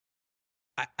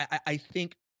I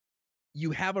think you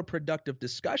have a productive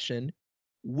discussion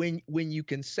when you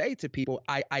can say to people,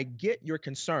 I get your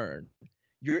concern.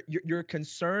 You're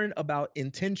concerned about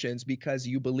intentions because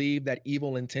you believe that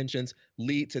evil intentions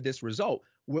lead to this result.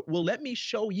 Well, let me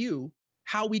show you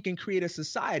how we can create a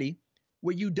society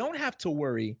where you don't have to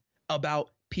worry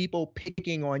about people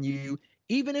picking on you,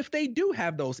 even if they do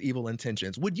have those evil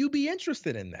intentions. Would you be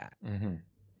interested in that?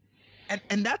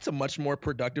 And that's a much more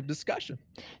productive discussion.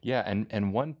 Yeah,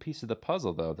 and one piece of the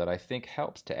puzzle, though, that I think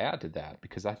helps to add to that,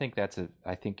 because I think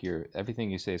everything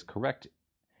you say is correct,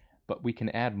 but we can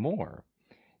add more.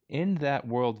 In that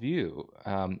worldview,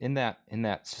 in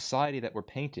that society that we're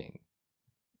painting,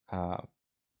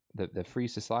 the free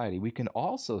society, we can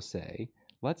also say,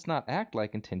 let's not act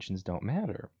like intentions don't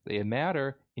matter. They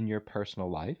matter in your personal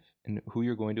life and who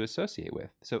you're going to associate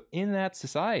with. So in that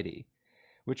society,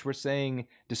 which we're saying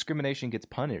discrimination gets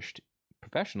punished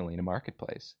professionally in a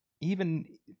marketplace,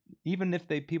 even if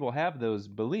people have those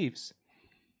beliefs,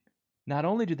 not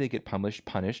only do they get punished,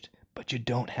 but you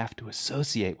don't have to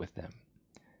associate with them.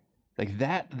 Like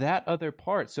that other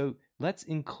part. So let's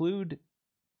include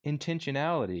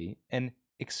intentionality and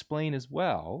explain as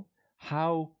well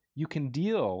how you can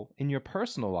deal in your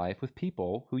personal life with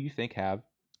people who you think have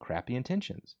crappy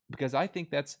intentions. Because I think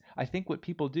what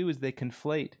people do is they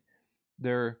conflate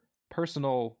their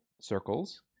personal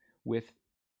circles with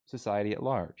society at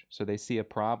large. So they see a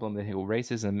problem,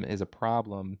 racism is a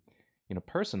problem,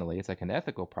 personally, it's like an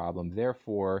ethical problem.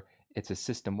 Therefore, it's a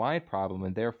system-wide problem,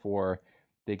 and therefore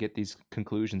they get these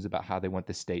conclusions about how they want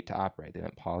the state to operate. They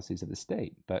want policies of the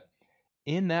state. But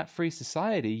in that free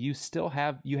society, you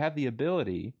have the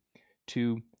ability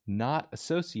to not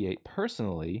associate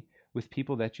personally with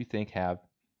people that you think have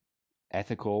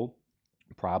ethical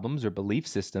problems or belief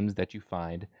systems that you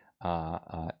find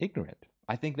ignorant.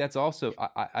 I think that's also,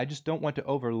 I just don't want to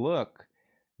overlook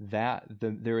that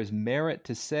there is merit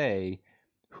to say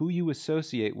who you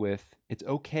associate with. It's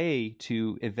okay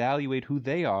to evaluate who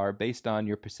they are based on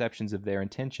your perceptions of their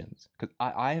intentions. Because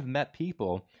I have met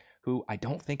people who I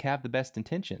don't think have the best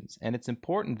intentions. And it's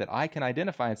important that I can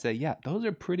identify and say, yeah, those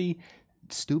are pretty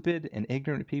stupid and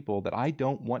ignorant people that I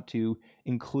don't want to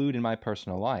include in my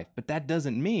personal life. But that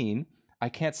doesn't mean I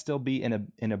can't still be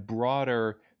in a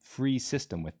broader free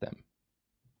system with them.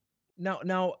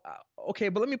 Now, okay,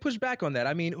 but let me push back on that.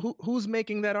 I mean, who's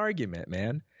making that argument,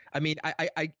 man? I mean,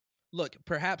 I look,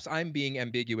 perhaps I'm being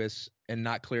ambiguous and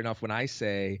not clear enough when I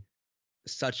say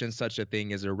such and such a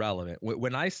thing is irrelevant.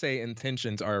 When I say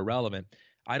intentions are irrelevant,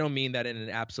 I don't mean that in an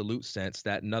absolute sense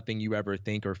that nothing you ever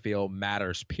think or feel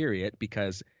matters, period,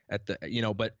 because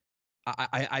but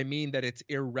I mean that it's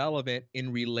irrelevant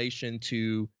in relation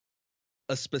to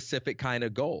a specific kind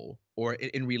of goal or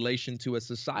in relation to a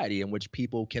society in which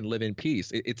people can live in peace.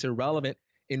 It's irrelevant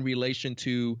in relation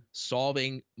to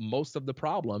solving most of the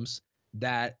problems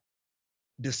that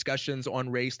discussions on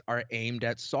race are aimed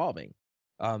at solving.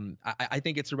 I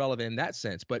think it's irrelevant in that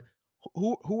sense. But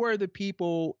who are the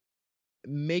people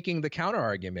making the counter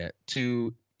argument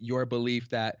to your belief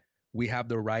that we have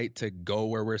the right to go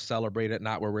where we're celebrated,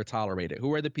 not where we're tolerated?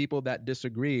 Who are the people that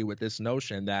disagree with this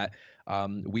notion that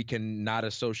we can not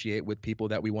associate with people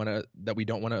that we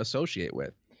don't want to associate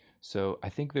with? So I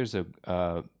think there's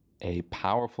a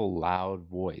powerful, loud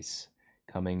voice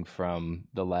coming from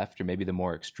the left, or maybe the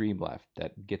more extreme left,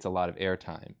 that gets a lot of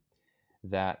airtime,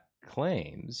 that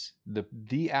claims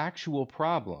the actual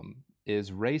problem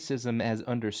is racism as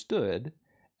understood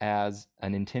as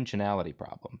an intentionality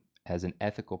problem, as an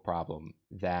ethical problem,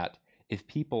 that if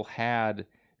people had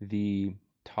the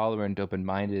tolerant,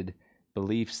 open-minded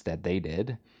beliefs that they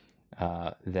did,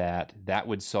 that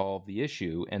would solve the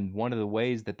issue. And one of the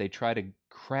ways that they try to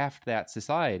craft that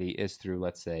society is through,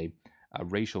 let's say,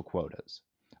 racial quotas,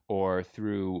 or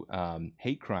through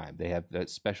hate crime. They have a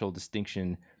special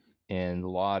distinction in the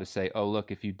law to say, oh,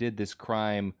 look, if you did this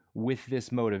crime with this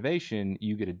motivation,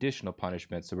 you get additional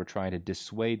punishment. So we're trying to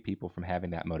dissuade people from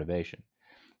having that motivation.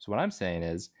 So what I'm saying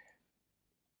is,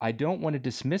 I don't want to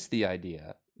dismiss the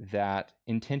idea that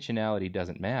intentionality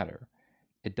doesn't matter.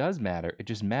 It does matter. It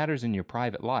just matters in your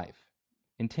private life.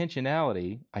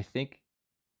 Intentionality, I think,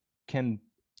 can,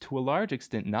 to a large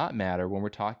extent, not matter when we're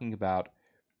talking about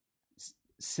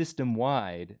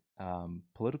system-wide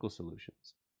political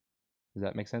solutions. Does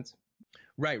that make sense?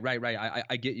 Right.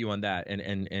 I get you on that, and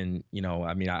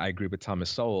I mean, I agree with Thomas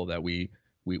Sowell that we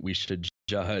should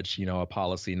judge a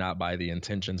policy not by the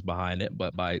intentions behind it,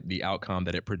 but by the outcome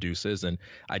that it produces. And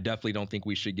I definitely don't think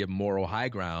we should give moral high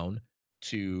ground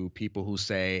to people who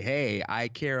say, hey, I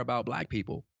care about black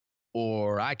people,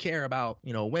 or I care about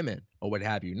women, or what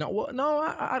have you.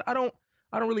 I don't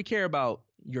really care about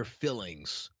your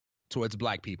feelings towards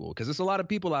black people, because there's a lot of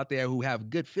people out there who have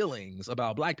good feelings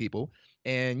about black people,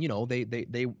 and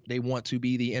they want to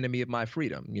be the enemy of my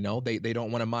freedom. They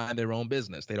don't want to mind their own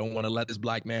business. They don't want to let this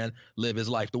black man live his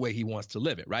life the way he wants to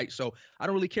live it, right? So I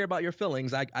don't really care about your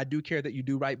feelings. I do care that you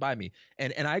do right by me,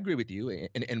 and I agree with you.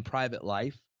 In private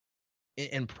life,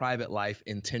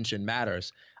 intention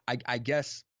matters. I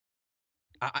guess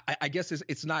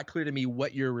it's not clear to me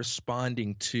what you're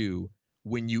responding to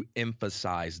when you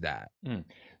emphasize that.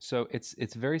 So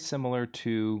it's very similar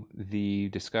to the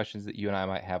discussions that you and I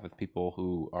might have with people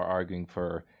who are arguing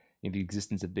for the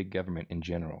existence of big government in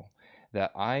general.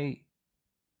 That I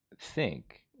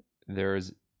think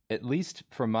there's, at least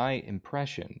from my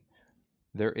impression,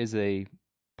 there is a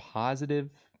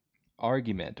positive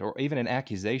argument, or even an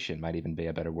accusation might even be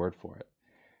a better word for it,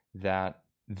 that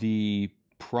the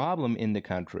problem in the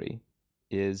country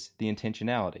is the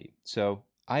intentionality. So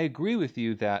I agree with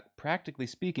you that, practically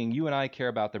speaking, you and I care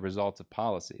about the results of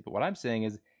policy. But what I'm saying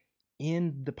is,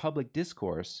 in the public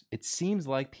discourse, it seems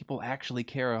like people actually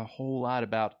care a whole lot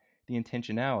about the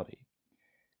intentionality.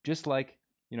 Just like,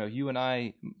 you and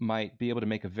I might be able to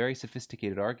make a very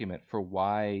sophisticated argument for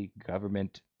why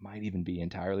government might even be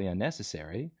entirely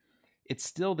unnecessary, it's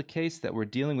still the case that we're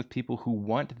dealing with people who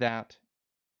want that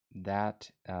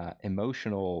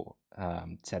emotional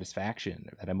satisfaction,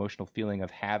 that emotional feeling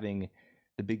of having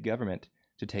the big government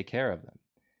to take care of them.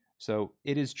 So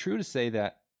it is true to say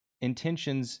that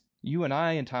intentions you and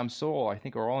I and Tom Sowell, I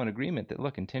think, are all in agreement that,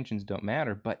 look, intentions don't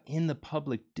matter. But in the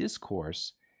public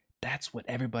discourse, that's what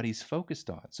everybody's focused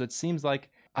on. So it seems like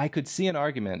I could see an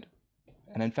argument,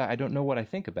 and in fact, I don't know what I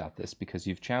think about this because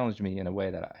you've challenged me in a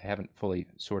way that I haven't fully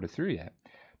sorted through yet.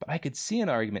 But I could see an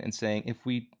argument in saying if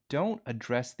we don't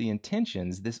address the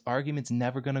intentions, this argument's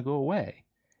never going to go away.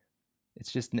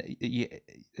 It's just,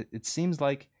 it seems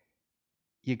like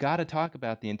you got to talk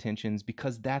about the intentions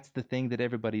because that's the thing that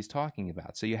everybody's talking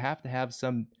about. So you have to have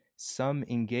some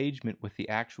engagement with the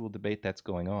actual debate that's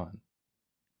going on.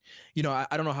 You know,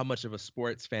 I don't know how much of a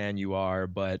sports fan you are,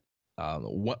 but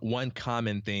one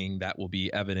common thing that will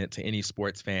be evident to any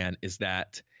sports fan is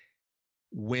that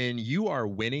when you are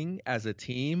winning as a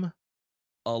team,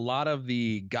 a lot of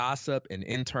the gossip and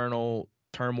internal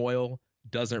turmoil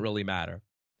doesn't really matter.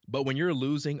 But when you're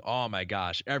losing, oh my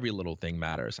gosh, every little thing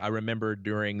matters. I remember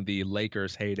during the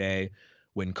Lakers' heyday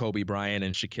when Kobe Bryant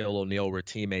and Shaquille O'Neal were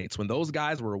teammates, when those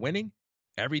guys were winning,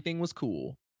 everything was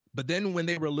cool. But then when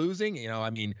they were losing, you know, I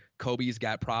mean, Kobe's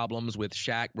got problems with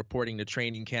Shaq reporting to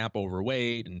training camp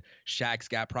overweight, and Shaq's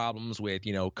got problems with,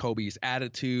 you know, Kobe's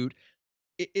attitude.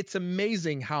 It's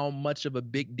amazing how much of a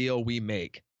big deal we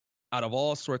make out of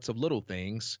all sorts of little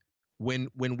things when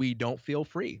we don't feel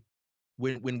free,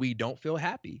 when we don't feel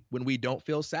happy, when we don't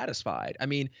feel satisfied. I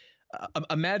mean,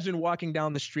 imagine walking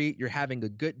down the street, you're having a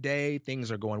good day,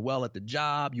 things are going well at the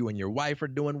job, you and your wife are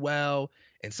doing well,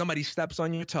 and somebody steps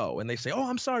on your toe and they say, "Oh,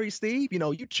 I'm sorry, Steve." You know,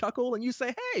 you chuckle and you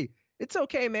say, "Hey, it's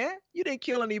okay, man. You didn't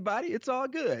kill anybody. It's all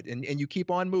good." And you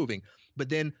keep on moving. But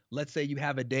then let's say you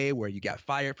have a day where you got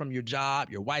fired from your job,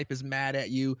 your wife is mad at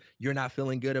you, you're not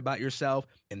feeling good about yourself,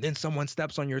 and then someone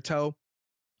steps on your toe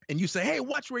and you say, "Hey,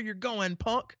 watch where you're going,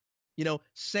 punk." You know,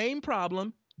 same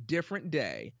problem, different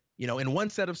day. You know, in one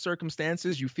set of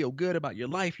circumstances, you feel good about your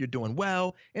life, you're doing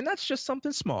well, and that's just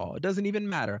something small. It doesn't even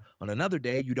matter. On another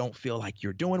day, you don't feel like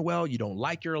you're doing well, you don't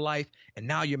like your life, and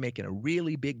now you're making a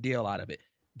really big deal out of it.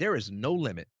 There is no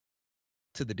limit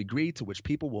to the degree to which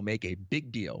people will make a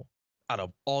big deal out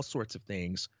of all sorts of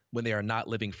things when they are not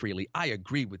living freely. I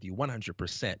agree with you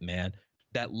 100%, man,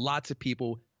 that lots of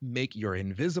people make your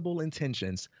invisible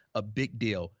intentions a big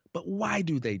deal. But why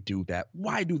do they do that?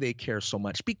 Why do they care so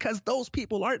much? Because those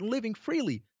people aren't living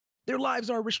freely. Their lives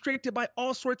are restricted by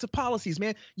all sorts of policies,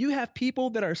 man. You have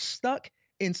people that are stuck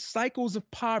in cycles of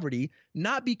poverty,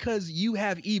 not because you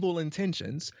have evil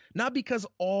intentions, not because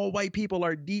all white people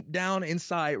are deep down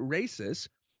inside racist,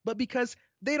 but because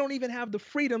they don't even have the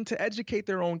freedom to educate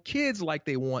their own kids like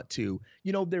they want to.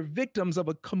 You know, they're victims of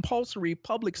a compulsory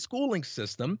public schooling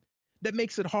system that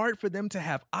makes it hard for them to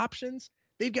have options.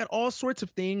 They've got all sorts of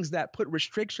things that put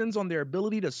restrictions on their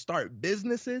ability to start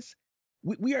businesses.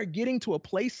 We are getting to a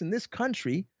place in this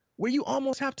country where you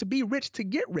almost have to be rich to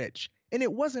get rich. And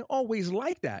it wasn't always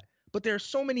like that. But there are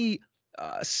so many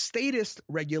statist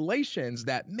regulations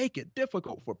that make it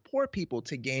difficult for poor people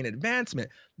to gain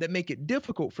advancement, that make it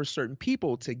difficult for certain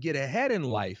people to get ahead in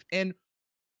life. And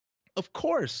of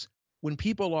course, when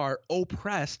people are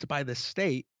oppressed by the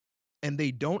state and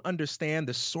they don't understand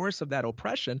the source of that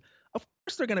oppression, of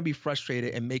course they're going to be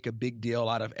frustrated and make a big deal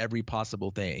out of every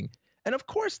possible thing. And of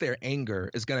course their anger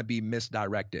is going to be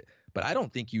misdirected. But I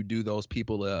don't think you do those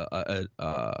people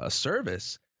a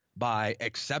service by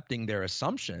accepting their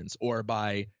assumptions or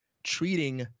by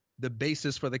treating the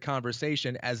basis for the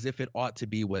conversation as if it ought to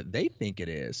be what they think it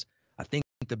is. I think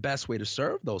the best way to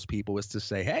serve those people is to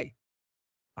say, "Hey,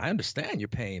 I understand your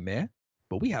pain, man,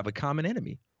 but we have a common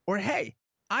enemy." Or, "Hey,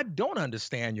 I don't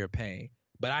understand your pain,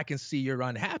 but I can see you're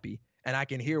unhappy and I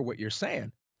can hear what you're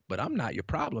saying, but I'm not your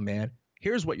problem, man.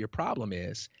 Here's what your problem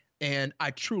is." And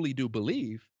I truly do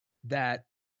believe that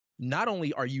not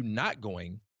only are you not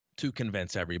going to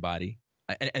convince everybody,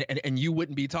 and you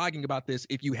wouldn't be talking about this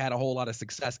if you had a whole lot of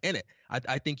success in it.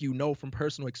 I think you know from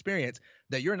personal experience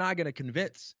that you're not going to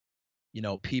convince, you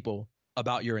know, people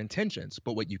about your intentions.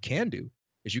 But what you can do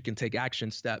is you can take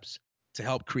action steps to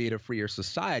help create a freer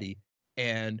society.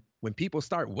 And when people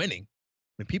start winning,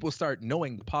 when people start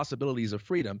knowing the possibilities of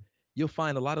freedom, you'll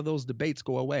find a lot of those debates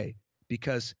go away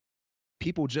because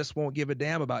people just won't give a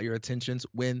damn about your intentions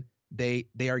when they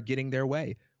are getting their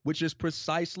way, which is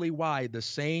precisely why the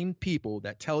same people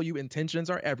that tell you intentions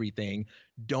are everything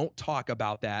don't talk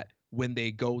about that when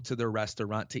they go to the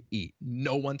restaurant to eat.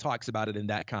 No one talks about it in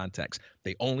that context.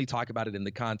 They only talk about it in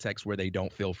the context where they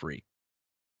don't feel free.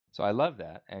 So I love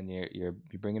that, and you're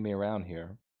bringing me around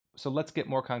here. So let's get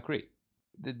more concrete.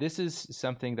 This is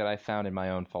something that I found in my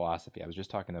own philosophy. I was just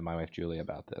talking to my wife, Julie,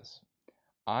 about this.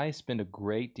 I spend a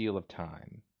great deal of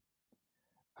time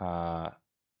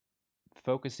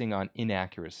focusing on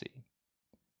inaccuracy.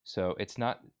 So it's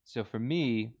not, so for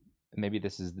me, maybe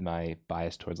this is my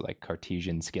bias towards like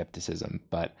Cartesian skepticism,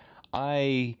 but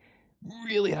I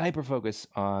really hyper focus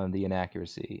on the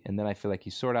inaccuracy. And then I feel like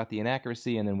you sort out the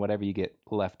inaccuracy, and then whatever you get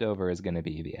left over is going to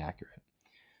be the accurate.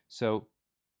 So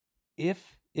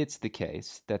if it's the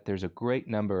case that there's a great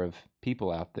number of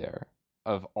people out there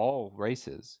of all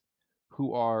races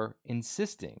who are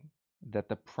insisting that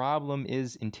the problem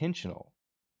is intentional,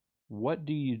 what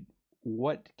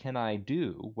can I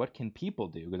do? What can people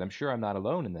do? Because I'm sure I'm not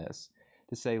alone in this,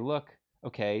 to say, look,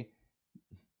 okay,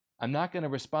 I'm not going to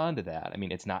respond to that. I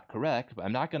mean, it's not correct, but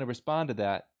I'm not going to respond to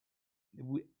that.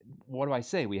 What do I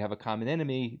say? We have a common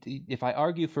enemy. If I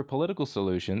argue for political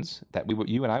solutions that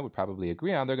you and I would probably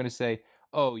agree on, they're going to say,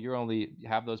 oh, you only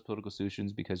have those political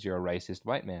solutions because you're a racist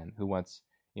white man who wants,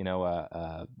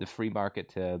 the free market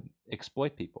to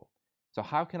exploit people. So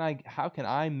how can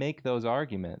I make those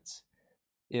arguments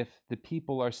if the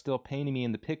people are still painting me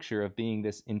in the picture of being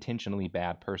this intentionally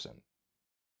bad person?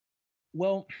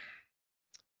 Well,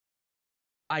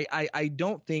 I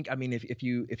don't think, I mean, if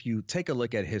you take a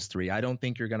look at history, I don't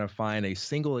think you're going to find a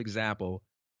single example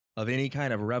of any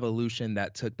kind of revolution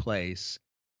that took place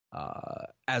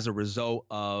as a result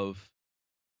of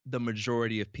the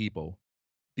majority of people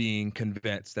being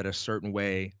convinced that a certain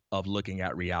way of looking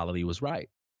at reality was right.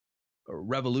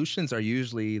 Revolutions are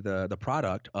usually the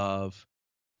product of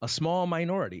a small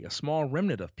minority, a small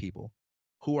remnant of people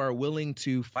who are willing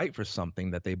to fight for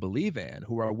something that they believe in,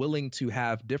 who are willing to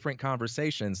have different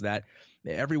conversations that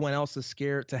everyone else is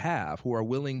scared to have, who are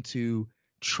willing to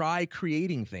try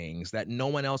creating things that no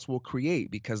one else will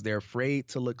create because they're afraid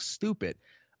to look stupid.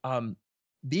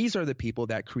 These are the people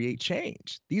that create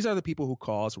change. These are the people who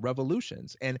cause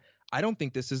revolutions. And I don't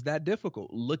think this is that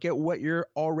difficult. Look at what you're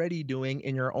already doing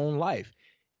in your own life.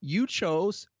 You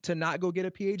chose to not go get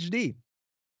a PhD.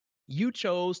 You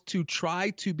chose to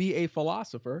try to be a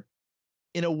philosopher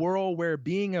in a world where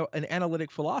being an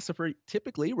analytic philosopher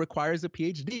typically requires a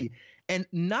PhD. And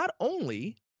not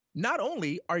only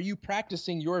are you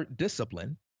practicing your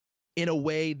discipline in a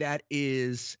way that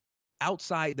is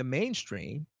outside the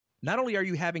mainstream, not only are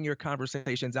you having your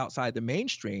conversations outside the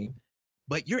mainstream,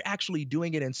 but you're actually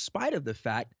doing it in spite of the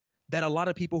fact that a lot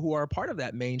of people who are a part of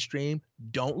that mainstream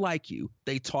don't like you.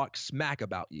 They talk smack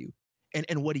about you.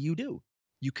 And what do?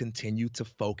 You continue to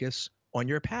focus on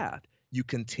your path. You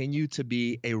continue to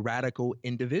be a radical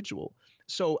individual.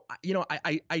 So,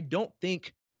 I don't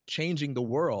think changing the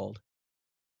world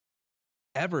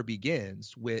ever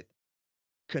begins with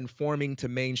conforming to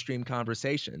mainstream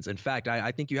conversations. In fact,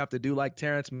 I think you have to do like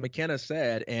Terence McKenna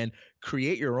said and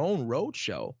create your own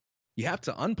roadshow. You have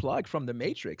to unplug from the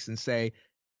matrix and say,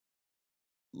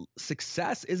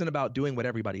 success isn't about doing what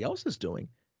everybody else is doing.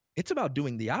 It's about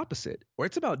doing the opposite, or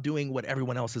it's about doing what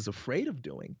everyone else is afraid of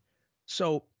doing.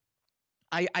 So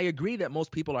I agree that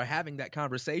most people are having that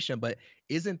conversation, but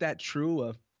isn't that true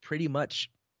of pretty much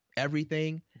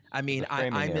everything? I mean,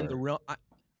 I'm in the realm.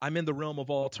 I'm in the realm of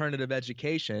alternative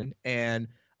education, and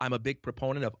I'm a big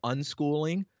proponent of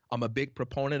unschooling. I'm a big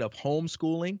proponent of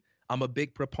homeschooling. I'm a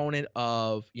big proponent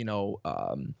of,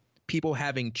 people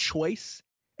having choice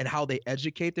and how they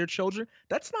educate their children.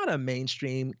 That's not a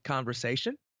mainstream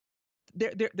conversation.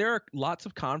 There are lots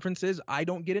of conferences I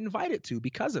don't get invited to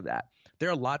because of that. There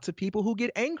are lots of people who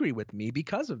get angry with me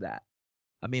because of that.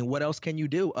 I mean, what else can you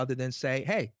do other than say,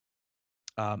 hey,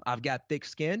 I've got thick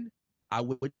skin. I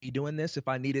would be doing this if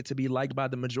I needed to be liked by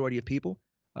the majority of people.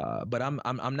 But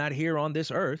I'm not here on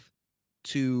this earth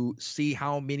to see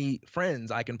how many friends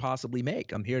I can possibly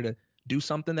make. I'm here to do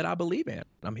something that I believe in.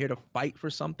 I'm here to fight for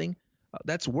something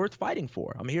that's worth fighting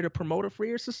for. I'm here to promote a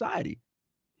freer society.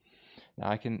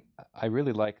 Now, I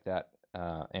really like that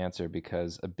answer,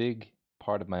 because a big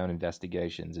part of my own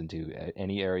investigations into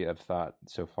any area of thought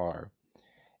so far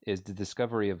is the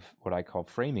discovery of what I call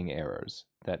framing errors,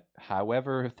 that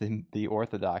however the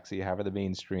orthodoxy, however the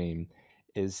mainstream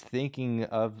is thinking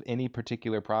of any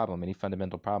particular problem, any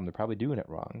fundamental problem, they're probably doing it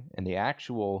wrong. And the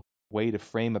actual way to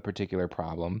frame a particular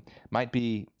problem might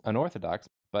be unorthodox,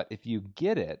 but if you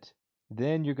get it,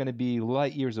 then you're going to be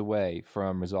light years away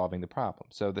from resolving the problem.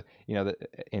 So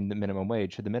in the minimum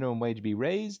wage, should the minimum wage be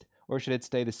raised or should it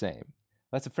stay the same?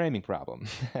 That's a framing problem.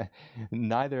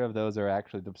 Neither of those are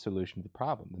actually the solution to the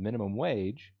problem. The minimum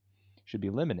wage should be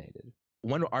eliminated.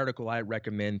 One article I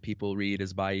recommend people read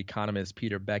is by economist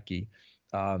Peter Becky.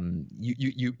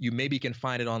 You maybe can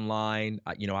find it online.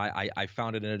 I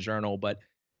found it in a journal, but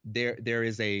there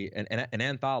is an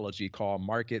anthology called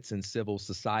Markets and Civil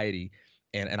Society.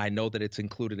 And I know that it's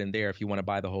included in there if you want to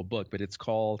buy the whole book, but it's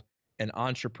called An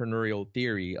Entrepreneurial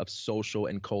Theory of Social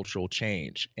and Cultural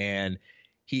Change. And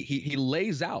he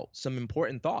lays out some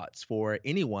important thoughts for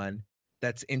anyone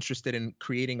that's interested in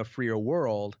creating a freer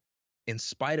world, in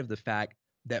spite of the fact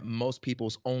that most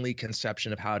people's only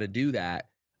conception of how to do that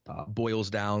boils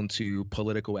down to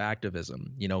political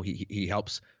activism. He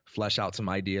helps flesh out some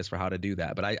ideas for how to do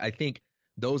that. But I think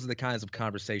those are the kinds of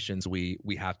conversations we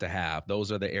have to have.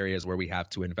 Those are the areas where we have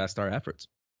to invest our efforts.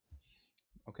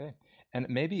 Okay. And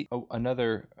maybe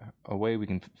another way we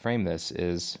can frame this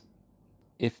is,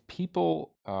 if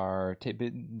people are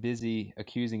busy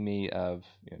accusing me of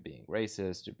being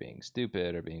racist or being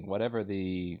stupid or being whatever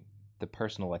the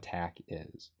personal attack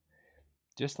is,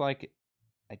 just like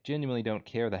I genuinely don't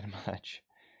care that much,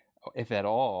 if at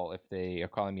all, if they are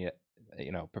calling me,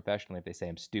 professionally, if they say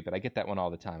I'm stupid. I get that one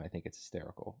all the time. I think it's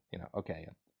hysterical. Okay,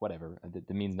 whatever. It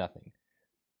means nothing.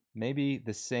 Maybe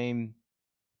I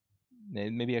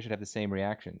should have the same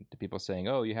reaction to people saying,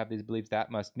 oh, you have these beliefs,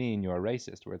 that must mean you're a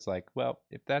racist, where it's like, well,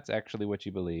 if that's actually what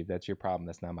you believe, that's your problem.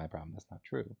 That's not my problem. That's not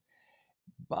true.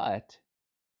 But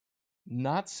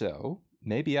not so.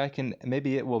 Maybe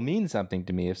it will mean something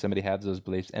to me if somebody has those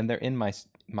beliefs and they're in my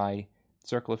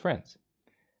circle of friends,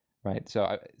 right?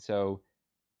 So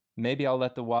maybe I'll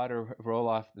let the water roll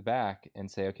off the back and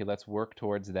say, okay, let's work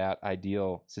towards that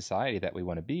ideal society that we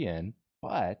want to be in.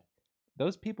 But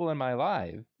those people in my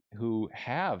life who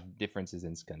have differences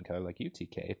in skin color, like you,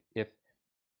 TK, if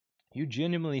you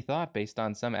genuinely thought, based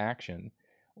on some action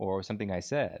or something I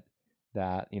said,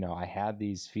 that I had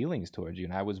these feelings towards you,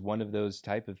 and I was one of those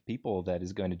type of people that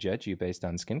is going to judge you based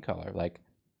on skin color, like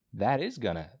that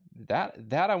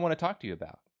I want to talk to you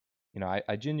about.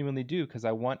 I genuinely do, because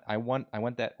I want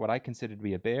that, what I consider to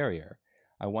be a barrier.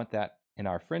 I want that in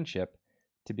our friendship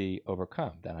to be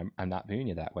overcome. That I'm not viewing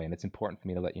you that way, and it's important for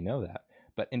me to let you know that.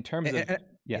 But in terms of,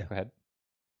 yeah, go ahead.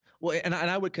 Well, and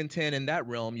I would contend in that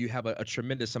realm, you have a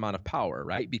tremendous amount of power,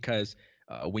 right? Because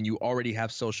when you already have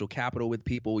social capital with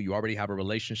people, you already have a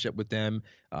relationship with them,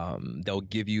 they'll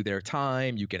give you their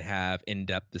time. You can have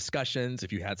in-depth discussions.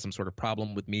 If you had some sort of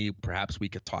problem with me, perhaps we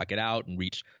could talk it out and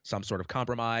reach some sort of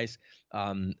compromise.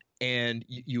 And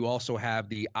you also have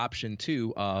the option,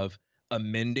 too, of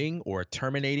amending or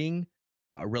terminating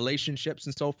relationships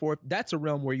and so forth. That's a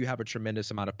realm where you have a tremendous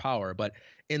amount of power. But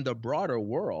in the broader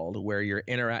world where you're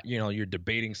you're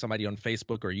debating somebody on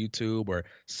Facebook or YouTube or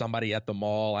somebody at the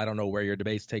mall, I don't know where your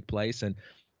debates take place. And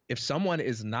if someone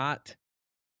is not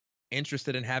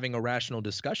interested in having a rational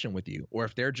discussion with you, or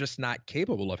if they're just not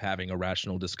capable of having a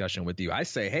rational discussion with you, I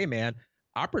say, hey, man,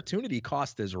 opportunity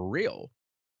cost is real.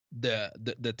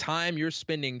 The time you're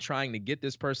spending trying to get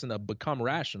this person to become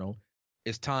rational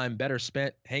is time better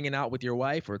spent hanging out with your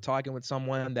wife or talking with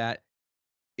someone that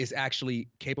is actually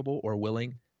capable or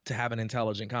willing to have an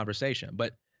intelligent conversation.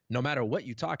 But no matter what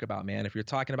you talk about, man, if you're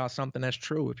talking about something that's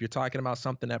true, if you're talking about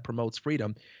something that promotes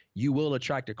freedom, you will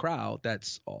attract a crowd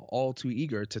that's all too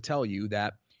eager to tell you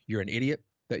that you're an idiot,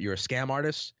 that you're a scam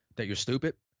artist, that you're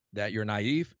stupid, that you're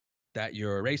naive, that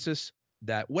you're a racist,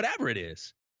 that whatever it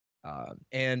is.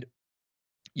 And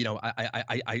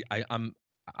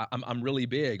I'm really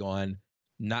big on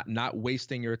not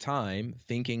wasting your time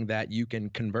thinking that you can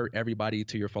convert everybody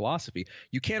to your philosophy.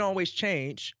 You can't always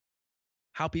change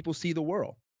how people see the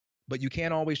world, but you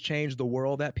can't always change the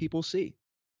world that people see.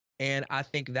 And I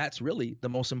think that's really the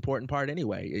most important part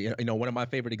anyway. One of my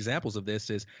favorite examples of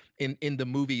this is in the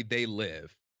movie They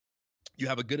Live. You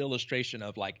have a good illustration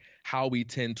of like how we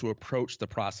tend to approach the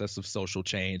process of social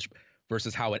change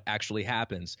versus how it actually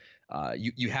happens.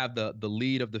 You have the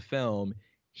lead of the film.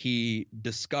 He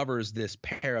discovers this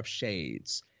pair of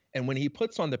shades. And when he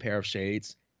puts on the pair of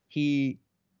shades, he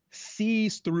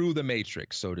sees through the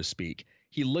matrix, so to speak.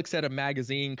 He looks at a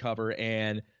magazine cover,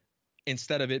 and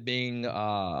instead of it being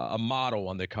a model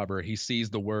on the cover, he sees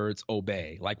the words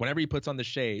obey. Like whenever he puts on the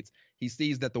shades, he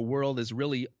sees that the world is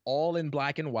really all in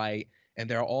black and white, and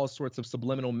there are all sorts of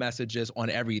subliminal messages on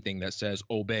everything that says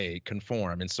obey,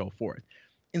 conform, and so forth.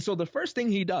 And so the first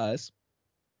thing he does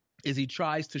is he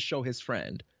tries to show his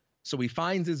friend. So he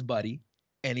finds his buddy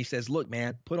and he says, look,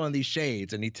 man, put on these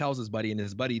shades. And he tells his buddy, and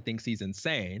his buddy thinks he's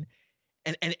insane.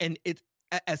 And it's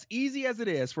as easy as it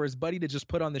is for his buddy to just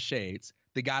put on the shades,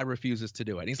 the guy refuses to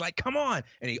do it. He's like, come on.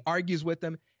 And he argues with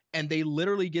him. And they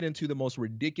literally get into the most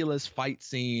ridiculous fight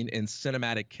scene in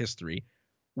cinematic history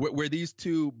where these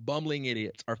two bumbling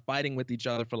idiots are fighting with each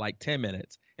other for like 10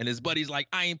 minutes. And his buddy's like,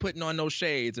 I ain't putting on no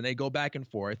shades. And they go back and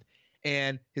forth.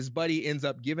 And his buddy ends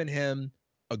up giving him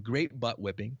a great butt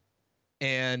whipping.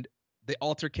 And the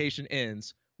altercation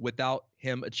ends without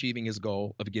him achieving his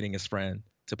goal of getting his friend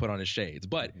to put on his shades.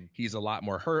 But he's a lot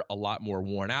more hurt, a lot more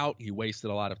worn out. He wasted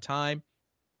a lot of time.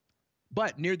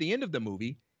 But near the end of the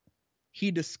movie, he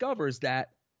discovers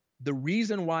that the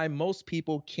reason why most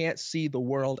people can't see the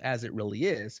world as it really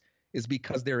is is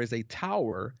because there is a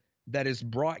tower that is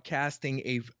broadcasting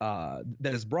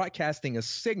a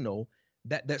signal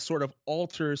that sort of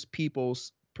alters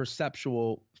people's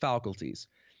perceptual faculties.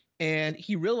 And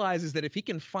he realizes that if he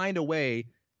can find a way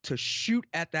to shoot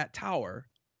at that tower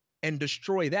and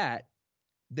destroy that,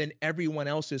 then everyone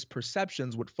else's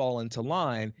perceptions would fall into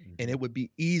line, and it would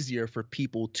be easier for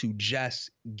people to just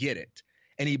get it.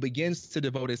 And he begins to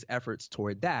devote his efforts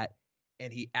toward that,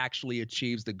 and he actually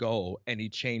achieves the goal, and he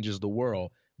changes the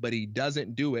world. But he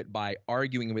doesn't do it by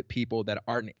arguing with people that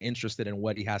aren't interested in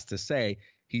what he has to say.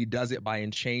 He does it by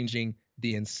changing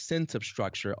the incentive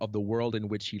structure of the world in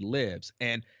which he lives.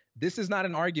 And this is not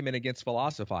an argument against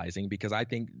philosophizing, because I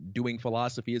think doing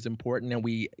philosophy is important, and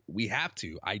we have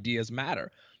to. Ideas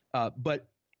matter. But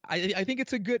I think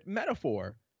it's a good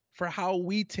metaphor for how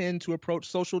we tend to approach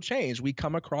social change. We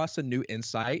come across a new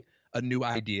insight, a new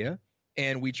idea,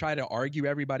 and we try to argue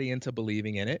everybody into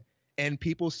believing in it. And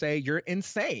people say you're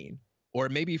insane, or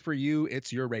maybe for you,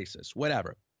 it's you're racist,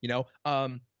 whatever,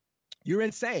 you're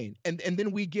insane. And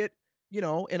then we get,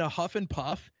 in a huff and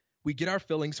puff, we get our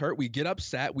feelings hurt, we get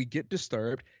upset, we get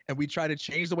disturbed, and we try to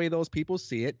change the way those people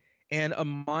see it. And a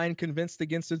mind convinced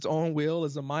against its own will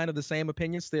is a mind of the same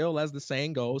opinion still, as the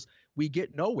saying goes. We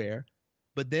get nowhere.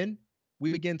 But then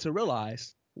we begin to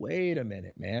realize, wait a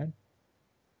minute, man,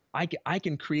 I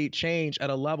can create change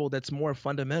at a level that's more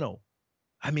fundamental.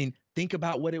 I mean, think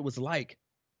about what it was like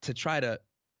to try to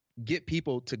get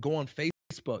people to go on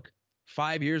Facebook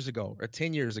 5 years ago or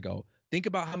 10 years ago. Think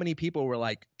about how many people were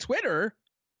like, Twitter,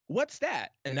 what's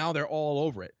that? And now they're all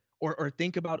over it. Or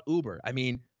think about Uber. I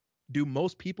mean, do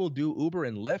most people do Uber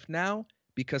and Lyft now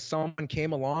because someone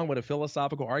came along with a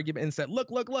philosophical argument and said, look,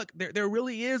 there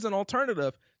really is an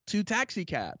alternative to taxi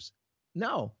cabs?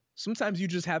 No, sometimes you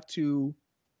just have to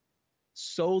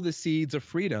sow the seeds of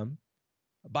freedom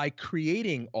by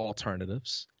creating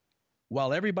alternatives.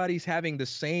 While everybody's having the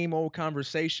same old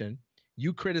conversation,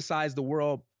 you criticize the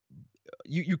world.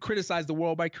 You criticize the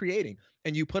world by creating,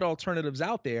 and you put alternatives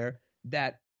out there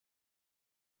that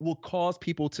will cause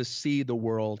people to see the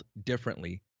world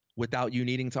differently without you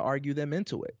needing to argue them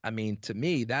into it. I mean, to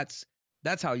me, that's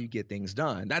how you get things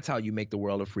done. That's how you make the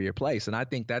world a freer place. And I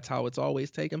think that's how it's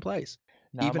always taken place,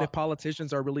 now, even if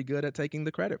politicians are really good at taking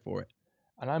the credit for it.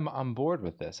 And I'm on board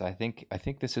with this. I think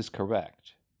this is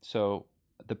correct. So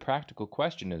the practical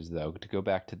question is, though, to go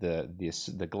back to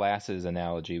the glasses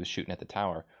analogy with shooting at the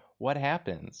tower, what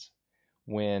happens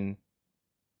when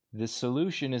the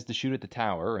solution is to shoot at the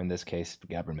tower, or in this case, the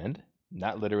government?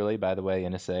 Not literally, by the way,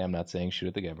 NSA, I'm not saying shoot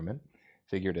at the government,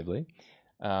 figuratively.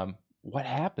 What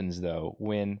happens, though,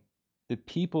 when the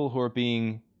people who are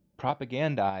being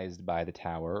propagandized by the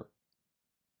tower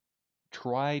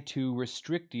try to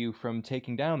restrict you from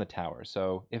taking down the tower?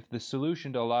 So if the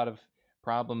solution to a lot of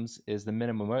problems is the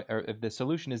minimum, or if the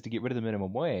solution is to get rid of the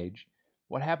minimum wage,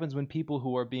 what happens when people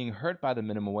who are being hurt by the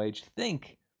minimum wage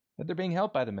think that they're being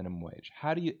helped by the minimum wage?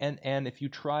 How do you, and if you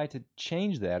try to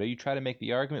change that, or you try to make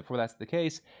the argument for that's the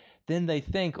case, then they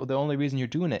think, oh, the only reason you're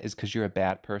doing it is because you're a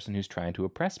bad person who's trying to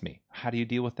oppress me. How do you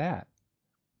deal with that?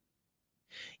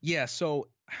 Yeah. So,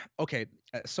 okay.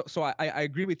 So I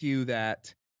agree with you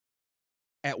that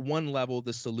at one level,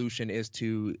 the solution is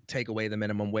to take away the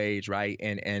minimum wage, right?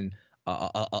 And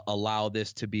allow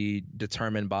this to be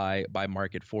determined by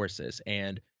market forces.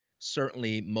 And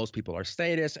certainly most people are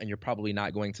statists, and you're probably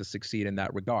not going to succeed in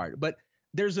that regard. But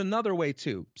there's another way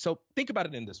too. So think about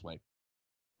it in this way.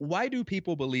 Why do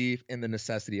people believe in the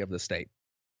necessity of the state?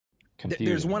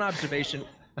 There's one observation.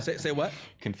 Say what?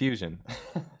 Confusion.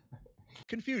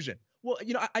 Confusion. Well,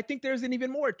 I think there's an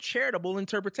even more charitable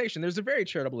interpretation. There's a very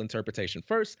charitable interpretation.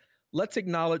 First, let's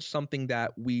acknowledge something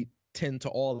that we tend to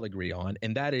all agree on,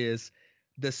 and that is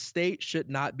the state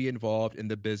should not be involved in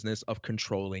the business of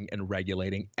controlling and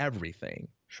regulating everything.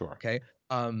 Sure. Okay.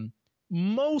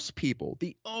 Most people,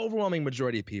 the overwhelming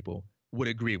majority of people, would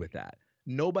agree with that.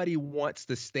 Nobody wants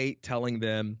the state telling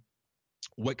them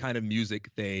what kind of music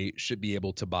they should be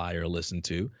able to buy or listen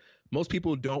to. Most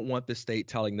people don't want the state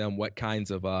telling them what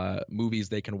kinds of movies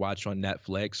they can watch on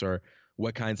Netflix, or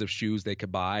what kinds of shoes they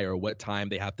could buy, or what time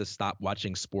they have to stop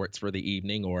watching sports for the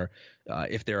evening, or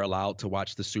if they're allowed to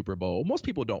watch the Super Bowl. Most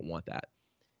people don't want that.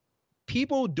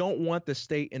 People don't want the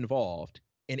state involved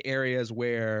in areas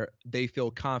where they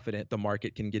feel confident the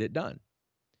market can get it done.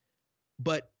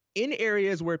 But in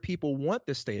areas where people want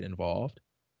the state involved,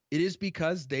 it is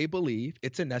because they believe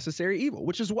it's a necessary evil,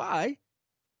 which is why,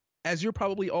 as you're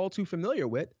probably all too familiar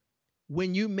with,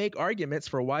 when you make arguments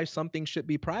for why something should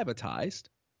be privatized,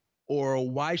 or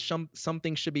why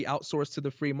something should be outsourced to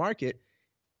the free market,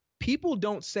 people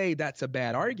don't say that's a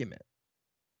bad argument.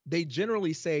 they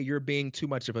generally say you're being too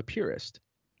much of a purist.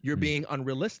 You're being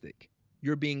unrealistic.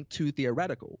 You're being too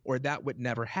theoretical, or that would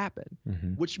never happen.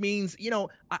 Which means,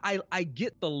 I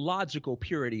get the logical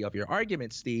purity of your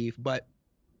argument, Steve, but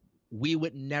we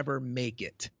would never make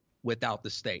it without the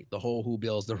state, the whole who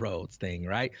builds the roads thing,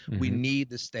 right? We need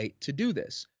the state to do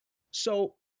this.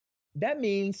 So that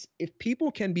means if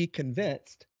people can be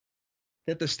convinced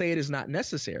that the state is not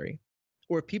necessary,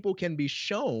 or people can be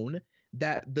shown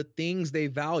that the things they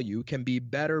value can be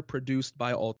better produced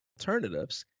by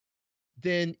alternatives,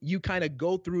 then you kind of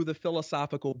go through the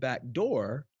philosophical back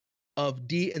door of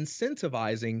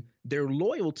de-incentivizing their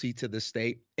loyalty to the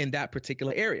state in that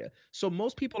particular area. So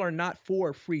most people are not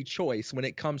for free choice when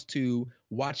it comes to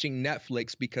watching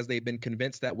Netflix because they've been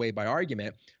convinced that way by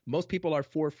argument. Most people are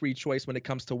for free choice when it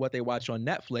comes to what they watch on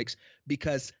Netflix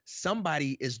because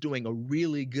somebody is doing a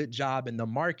really good job in the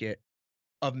market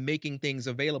of making things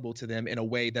available to them in a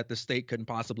way that the state couldn't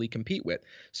possibly compete with.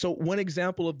 So one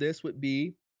example of this would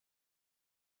be,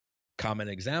 common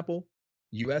example,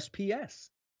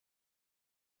 USPS.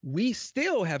 We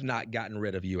still have not gotten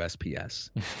rid of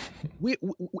USPS.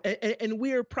 And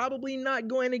we are probably not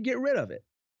going to get rid of it.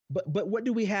 But what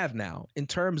do we have now in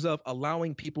terms of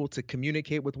allowing people to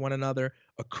communicate with one another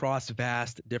across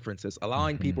vast differences,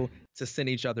 allowing people to send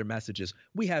each other messages?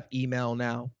 We have email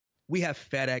now. We have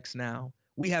FedEx now.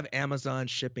 We have Amazon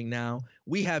shipping now.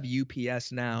 We have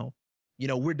UPS now.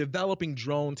 We're developing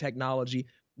drone technology.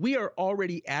 We are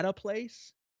already at a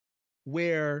place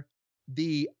where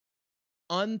the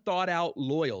unthought out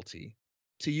loyalty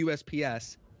to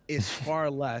USPS is far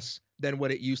less than what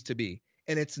it used to be.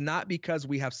 And it's not because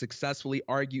we have successfully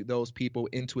argued those people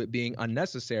into it being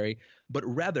unnecessary, but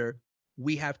rather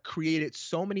we have created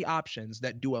so many options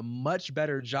that do a much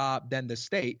better job than the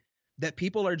state that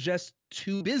people are just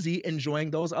too busy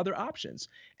enjoying those other options.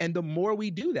 And the more we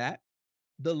do that,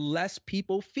 the less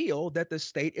people feel that the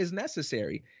state is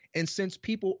necessary. And since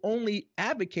people only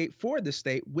advocate for the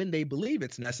state when they believe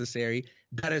it's necessary,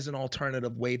 that is an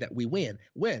alternative way that we win.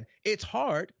 It's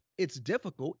hard, it's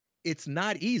difficult, it's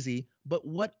not easy, but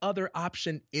what other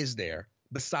option is there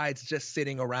besides just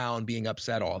sitting around being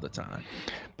upset all the time?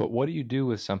 But what do you do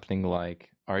with something like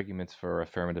arguments for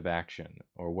affirmative action?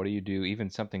 Or what do you do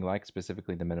even something like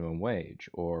specifically the minimum wage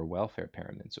or welfare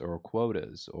payments or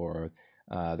quotas or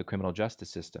the criminal justice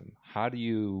system? How do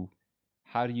you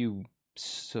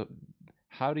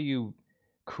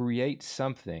create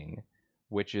something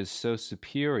which is so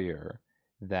superior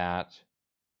that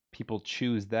people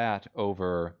choose that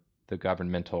over the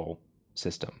governmental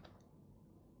system?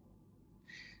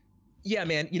 Yeah,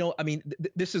 man.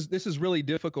 This is really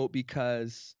difficult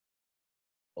because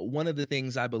one of the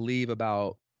things I believe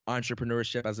about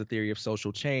entrepreneurship as a theory of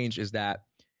social change is that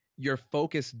your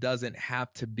focus doesn't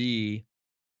have to be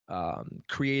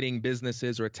creating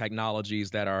businesses or technologies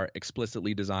that are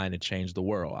explicitly designed to change the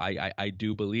world. I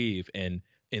do believe in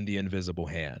the invisible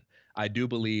hand. I do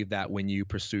believe that when you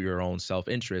pursue your own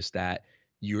self-interest, that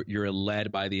you're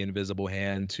led by the invisible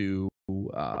hand to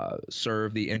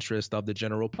serve the interest of the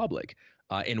general public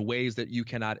in ways that you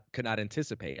could not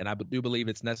anticipate. And I do believe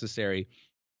it's necessary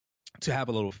to have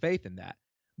a little faith in that.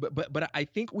 But I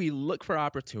think we look for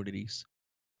opportunities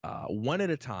one at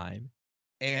a time,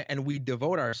 and we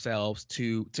devote ourselves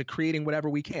to creating whatever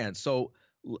we can. So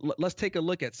let's take a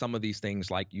look at some of these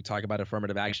things, like you talk about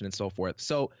affirmative action and so forth.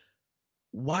 So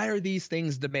why are these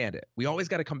things demanded? We always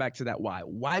got to come back to that why.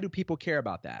 Why do people care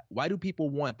about that? Why do people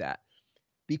want that?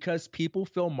 Because people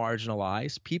feel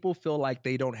marginalized. People feel like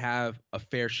they don't have a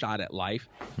fair shot at life.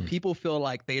 People feel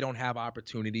like they don't have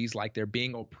opportunities, like they're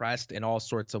being oppressed in all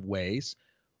sorts of ways.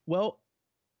 Well,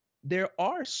 there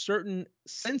are certain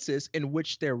senses in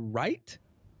which they're right,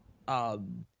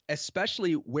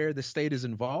 especially where the state is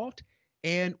involved.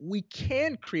 And we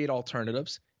can create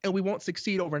alternatives, and we won't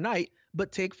succeed overnight.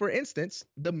 But take, for instance,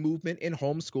 the movement in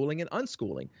homeschooling and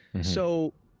unschooling.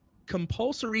 So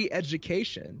compulsory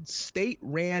education,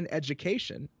 state-ran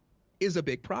education, is a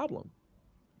big problem.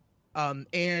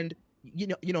 And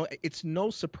it's no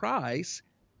surprise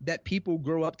that people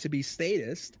grow up to be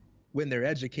statist when they're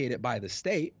educated by the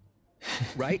state,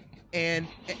 right? and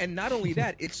not only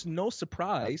that, it's no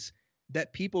surprise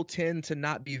that people tend to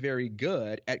not be very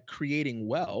good at creating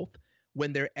wealth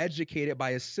when they're educated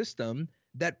by a system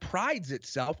that prides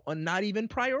itself on not even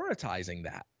prioritizing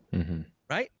that,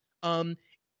 right?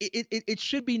 It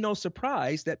should be no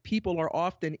surprise that people are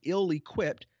often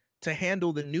ill-equipped to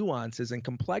handle the nuances and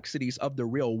complexities of the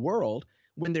real world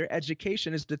when their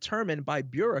education is determined by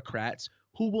bureaucrats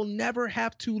who will never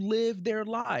have to live their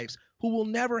lives, who will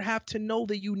never have to know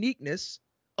the uniqueness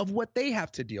of what they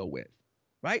have to deal with,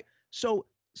 right? So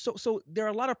So there are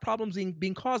a lot of problems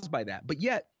being caused by that. But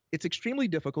yet it's extremely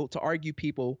difficult to argue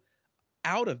people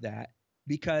out of that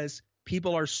because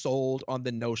people are sold on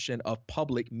the notion of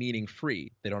public meaning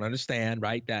free. They don't understand,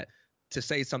 right, that to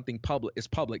say something public is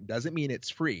public doesn't mean it's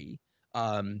free.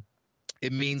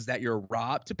 It means that you're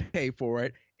robbed to pay for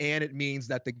it, and it means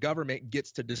that the government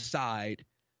gets to decide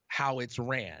how it's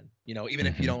ran, even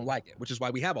if you don't like it, which is why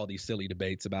we have all these silly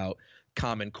debates about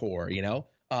Common Core. In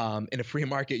a free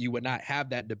market, you would not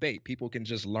have that debate. People can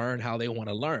just learn how they want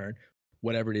to learn,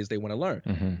 whatever it is they want to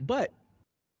learn. But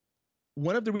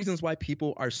one of the reasons why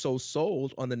people are so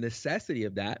sold on the necessity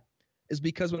of that is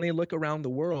because when they look around the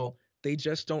world, they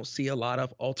just don't see a lot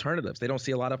of alternatives. They don't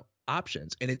see a lot of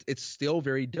options. And it's still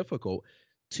very difficult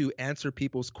to answer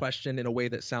people's question in a way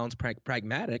that sounds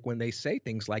pragmatic when they say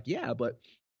things like, yeah, but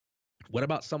what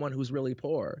about someone who's really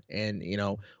poor? And,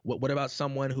 what about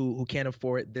someone who can't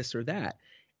afford this or that?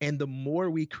 And the more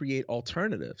we create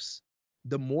alternatives,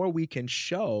 the more we can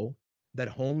show that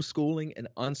homeschooling and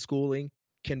unschooling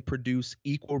can produce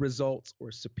equal results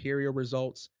or superior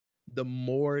results, the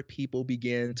more people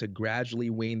begin to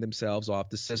gradually wean themselves off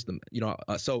the system.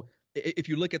 So if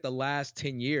you look at the last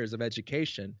 10 years of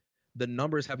education, the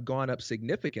numbers have gone up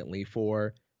significantly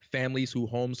for families who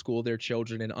homeschool their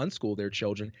children and unschool their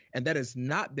children. And that has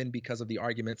not been because of the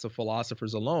arguments of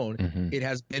philosophers alone. It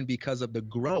has been because of the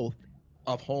growth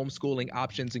of homeschooling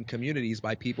options in communities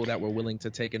by people that were willing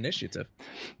to take initiative.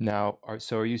 Now,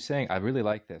 are you saying, I really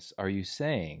like this, are you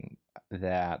saying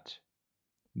that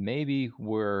maybe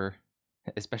we're,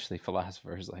 especially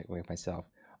philosophers like myself,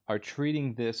 are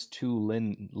treating this too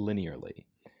linearly?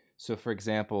 So, for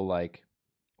example, like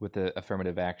with the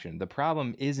affirmative action, the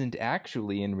problem isn't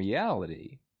actually in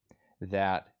reality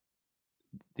that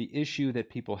the issue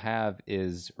that people have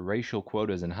is racial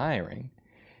quotas in hiring.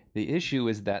 The issue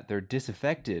is that they're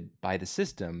disaffected by the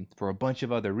system for a bunch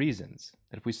of other reasons.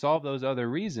 And if we solve those other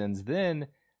reasons, then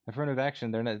affirmative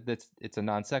action, it's a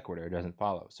non sequitur, it doesn't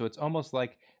follow. So it's almost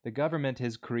like the government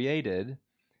has created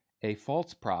a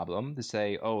false problem to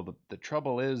say, oh, the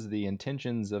trouble is the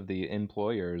intentions of the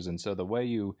employers, and so the way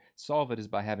you solve it is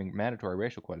by having mandatory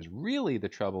racial quotas. Really, the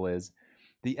trouble is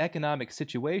the economic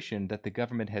situation that the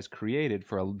government has created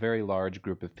for a very large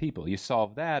group of people. You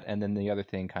solve that, and then the other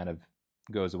thing kind of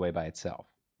goes away by itself.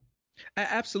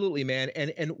 Absolutely, man.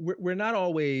 And we're not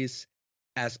always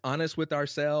as honest with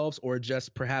ourselves, or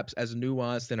just perhaps as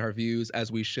nuanced in our views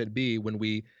as we should be when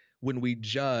we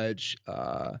judge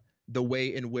the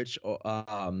way in which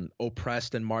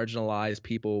oppressed and marginalized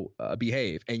people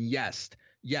behave. And yes,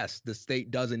 the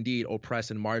state does indeed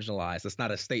oppress and marginalize. That's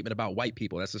not a statement about white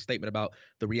people. That's a statement about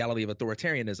the reality of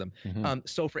authoritarianism.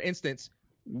 So, for instance,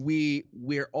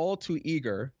 we're all too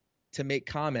eager to make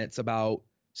comments about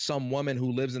some woman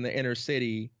who lives in the inner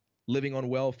city living on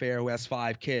welfare who has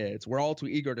 5 kids. We're all too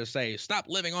eager to say, stop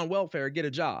living on welfare, get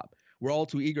a job. We're all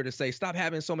too eager to say, stop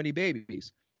having so many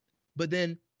babies. But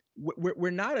then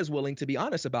we're not as willing to be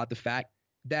honest about the fact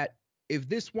that if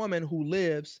this woman who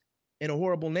lives in a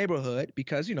horrible neighborhood,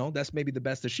 because, that's maybe the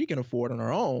best that she can afford on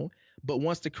her own, but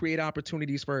wants to create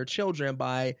opportunities for her children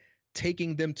by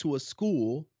taking them to a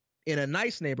school in a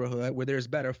nice neighborhood where there's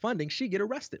better funding, she get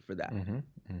arrested for that.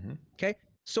 Okay.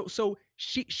 So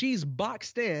she's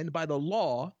boxed in by the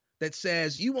law that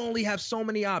says you only have so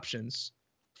many options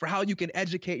for how you can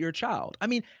educate your child. I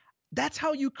mean, that's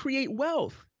how you create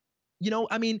wealth.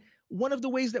 One of the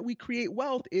ways that we create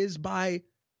wealth is by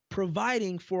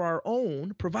providing for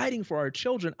our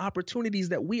children opportunities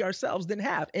that we ourselves didn't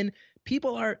have. And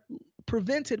people are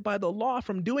prevented by the law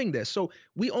from doing this. So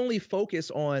we only focus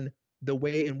on the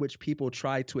way in which people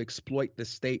try to exploit the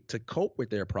state to cope with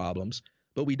their problems,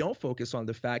 but we don't focus on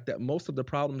the fact that most of the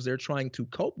problems they're trying to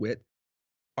cope with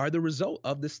are the result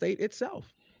of the state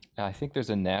itself. I think there's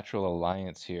a natural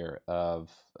alliance here of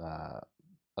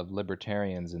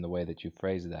libertarians in the way that you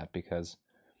phrase that, because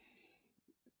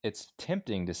it's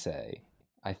tempting to say,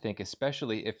 I think,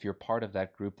 especially if you're part of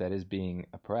that group that is being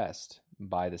oppressed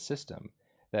by the system,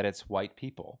 that it's white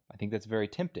people. I think that's very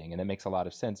tempting, and it makes a lot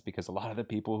of sense because a lot of the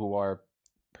people who are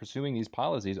pursuing these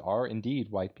policies are indeed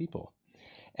white people.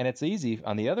 And it's easy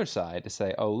on the other side to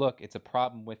say, oh, look, it's a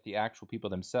problem with the actual people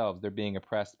themselves. They're being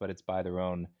oppressed, but it's by their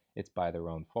own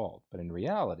fault. But in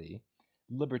reality,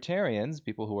 libertarians,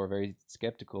 people who are very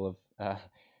skeptical of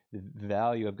the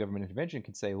value of government intervention,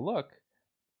 can say, look,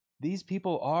 these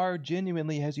people are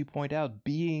genuinely, as you point out,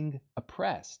 being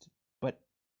oppressed. But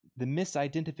the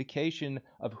misidentification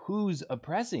of who's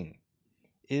oppressing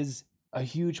is a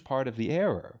huge part of the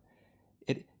error.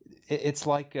 It's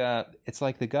like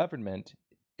the government.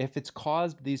 If it's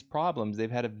caused these problems,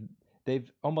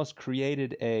 they've almost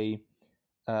created a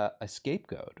a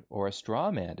scapegoat or a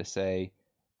straw man to say,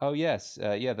 oh yes,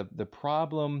 yeah, the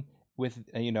problem with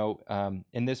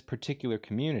in this particular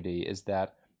community is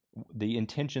that the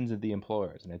intentions of the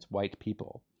employers, and it's white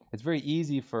people. It's very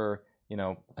easy for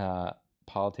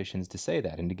politicians to say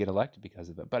that and to get elected because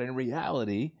of it, but in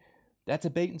reality, that's a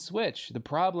bait and switch. The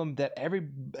problem that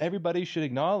everybody should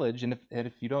acknowledge, and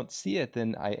if you don't see it,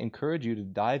 then I encourage you to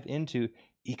dive into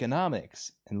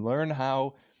economics and learn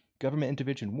how government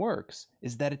intervention works,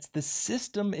 is that it's the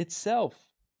system itself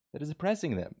that is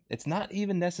oppressing them. It's not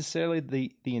even necessarily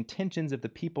the intentions of the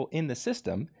people in the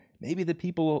system. Maybe the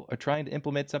people are trying to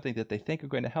implement something that they think are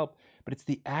going to help, but it's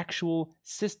the actual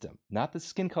system, not the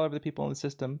skin color of the people in the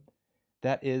system,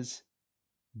 that is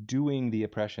doing the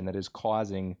oppression, that is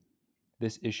causing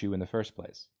this issue in the first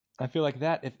place. I feel like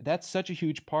if that's such a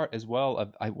huge part as well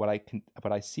of what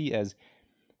I see as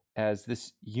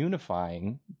this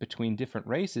unifying between different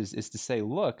races, is to say,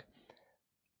 look,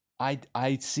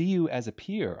 I see you as a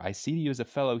peer. I see you as a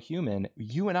fellow human.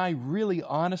 You and I really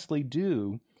honestly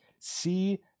do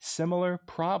see similar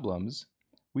problems.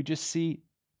 We just see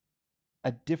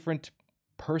a different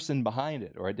person behind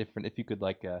it, or a different, if you could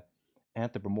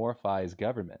anthropomorphize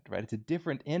government, right? It's a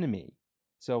different enemy.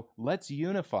 So let's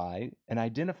unify and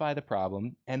identify the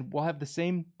problem, and we'll have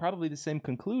probably the same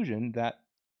conclusion, that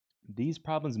these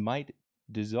problems might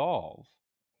dissolve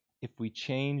if we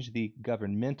change the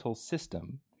governmental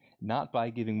system, not by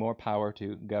giving more power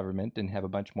to government and have a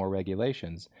bunch more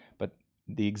regulations, but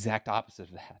the exact opposite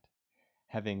of that,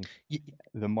 having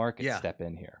the market step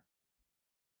in here.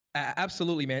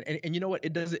 Absolutely, man. And you know what?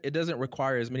 It doesn't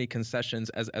require as many concessions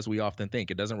as we often think.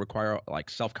 It doesn't require like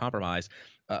self-compromise.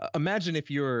 Imagine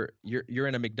if you're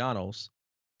in a McDonald's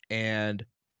and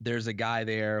there's a guy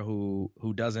there who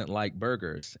doesn't like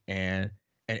burgers, and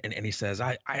he says,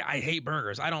 I hate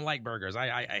burgers. I don't like burgers.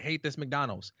 I hate this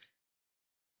McDonald's.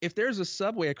 If there's a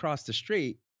Subway across the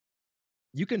street,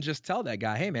 you can just tell that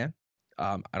guy, hey man,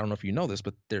 I don't know if you know this,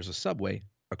 but there's a Subway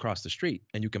across the street,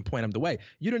 and you can point him the way.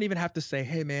 You don't even have to say,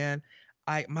 hey man,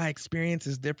 my experience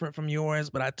is different from yours,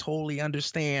 but I totally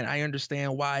understand. I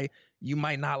understand why you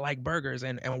might not like burgers,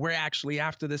 and we're actually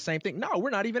after the same thing. No,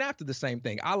 we're not even after the same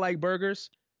thing. I like burgers.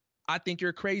 I think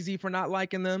you're crazy for not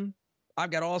liking them. I've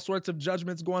got all sorts of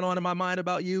judgments going on in my mind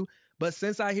about you. But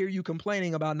since I hear you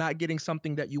complaining about not getting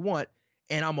something that you want,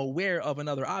 and I'm aware of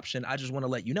another option, I just want to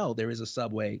let you know there is a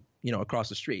Subway, across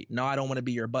the street. No, I don't want to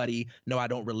be your buddy. No, I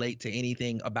don't relate to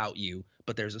anything about you,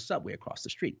 but there's a Subway across the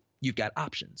street. You've got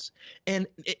options. And,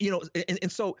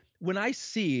 and so when I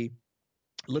see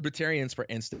libertarians, for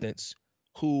instance,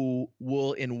 who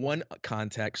will in one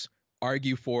context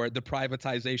argue for the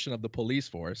privatization of the police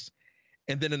force,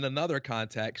 and then in another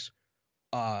context,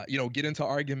 get into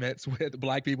arguments with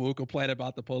black people who complain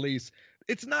about the police.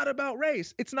 It's not about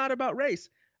race. It's not about race.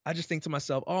 I just think to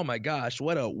myself, oh my gosh,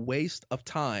 what a waste of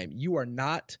time. You are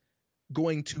not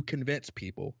going to convince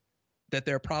people that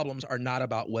their problems are not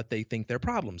about what they think their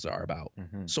problems are about.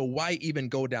 Mm-hmm. So why even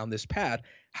go down this path?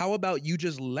 How about you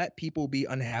just let people be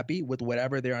unhappy with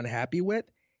whatever they're unhappy with?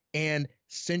 And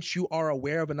since you are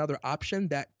aware of another option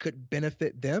that could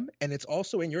benefit them, and it's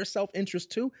also in your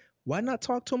self-interest too, why not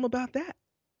talk to them about that?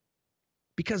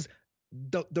 Because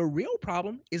the real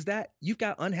problem is that you've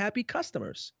got unhappy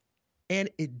customers, and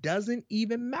it doesn't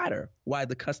even matter why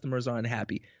the customers are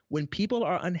unhappy. When people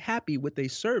are unhappy with a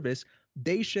service,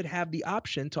 they should have the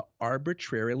option to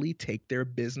arbitrarily take their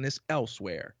business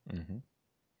elsewhere. Mm-hmm.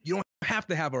 You don't have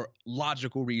to have a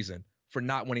logical reason for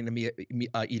not wanting to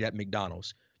eat at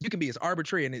McDonald's. You can be as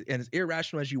arbitrary and as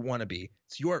irrational as you want to be.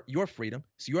 It's your freedom.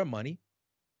 It's your money.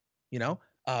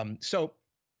 So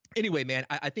anyway, man,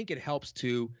 I think it helps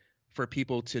for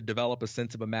people to develop a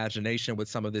sense of imagination with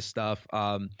some of this stuff,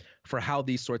 for how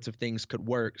these sorts of things could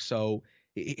work. So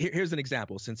here's an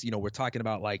example, since, we're talking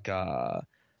about like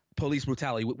police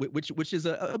brutality, which is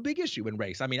a big issue in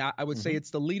race. I mean, I would say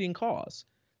it's the leading cause,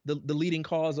 the leading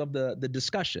cause of the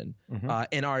discussion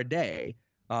in our day,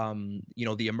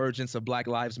 the emergence of Black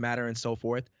Lives Matter and so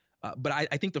forth. But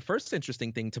I think the first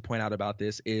interesting thing to point out about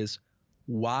this is,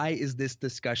 why is this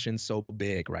discussion so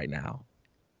big right now?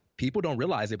 People don't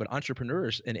realize it, but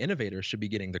entrepreneurs and innovators should be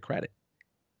getting the credit.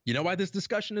 You know why this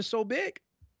discussion is so big?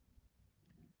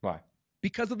 Why?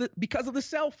 Because of the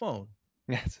cell phone.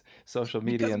 Yes, social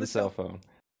media and the cell phone.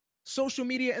 Social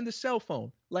media and the cell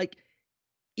phone. Like,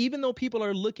 even though people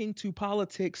are looking to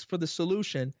politics for the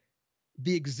solution,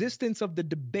 the existence of the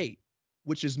debate,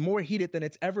 which is more heated than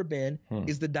it's ever been,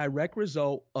 is the direct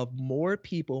result of more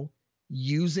people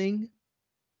using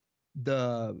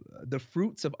the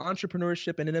fruits of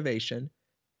entrepreneurship and innovation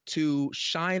to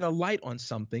shine a light on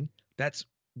something that's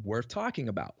worth talking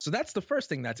about. So that's the first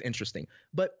thing that's interesting.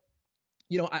 But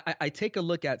I take a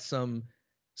look at some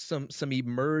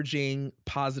emerging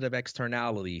positive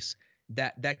externalities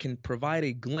that can provide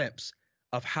a glimpse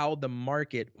of how the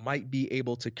market might be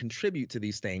able to contribute to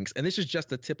these things. And this is just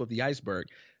the tip of the iceberg.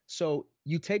 So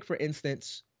you take, for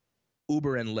instance,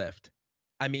 Uber and Lyft.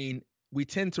 I mean, we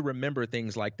tend to remember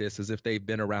things like this as if they've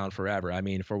been around forever. I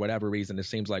mean, for whatever reason, it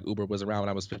seems like Uber was around when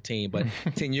I was 15, but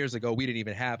 10 years ago, we didn't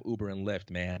even have Uber and Lyft,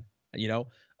 man. We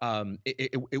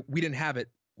didn't have it.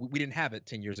 We didn't have it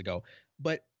 10 years ago.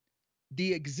 But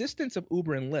the existence of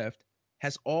Uber and Lyft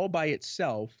has all by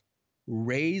itself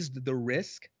raised the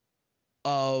risk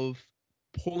of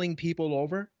pulling people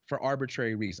over for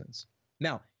arbitrary reasons.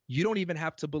 Now, you don't even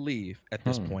have to believe at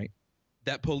this point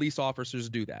that police officers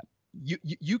do that.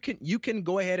 You can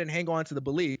go ahead and hang on to the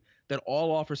belief that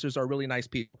all officers are really nice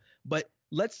people. But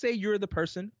let's say you're the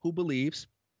person who believes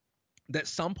that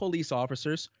some police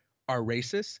officers are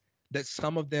racist, that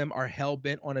some of them are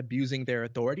hell-bent on abusing their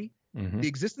authority. The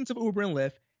existence of Uber and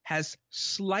Lyft has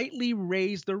slightly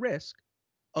raised the risk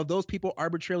of those people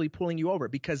arbitrarily pulling you over,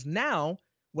 because now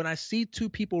when I see two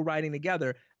people riding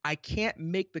together, I can't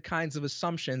make the kinds of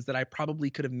assumptions that I probably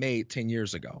could have made 10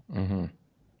 years ago.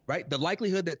 Right? The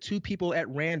likelihood that two people at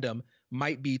random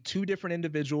might be two different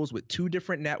individuals with two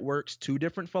different networks, two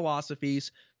different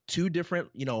philosophies, two different,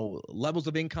 levels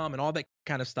of income and all that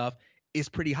kind of stuff is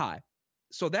pretty high.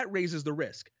 So that raises the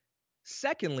risk.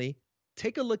 Secondly,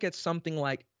 take a look at something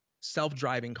like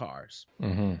self-driving cars.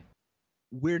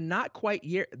 We're not quite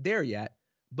there yet,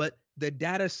 but the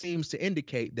data seems to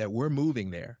indicate that we're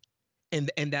moving there, and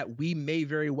that we may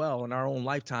very well in our own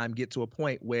lifetime get to a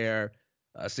point where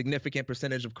a significant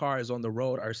percentage of cars on the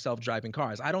road are self-driving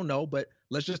cars. I don't know, but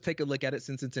let's just take a look at it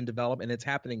since it's in development and it's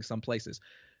happening some places.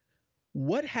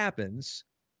 What happens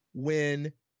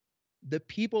when the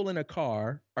people in a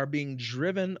car are being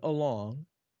driven along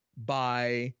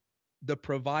by the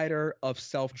provider of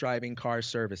self-driving car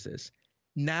services?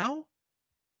 Now,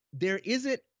 there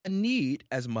isn't a need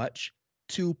as much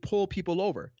to pull people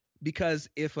over, because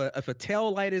if a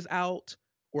tail light is out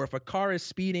or if a car is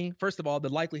speeding, first of all, the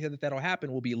likelihood that that'll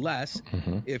happen will be less.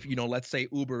 If, let's say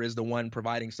Uber is the one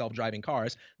providing self-driving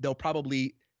cars, they'll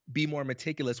probably be more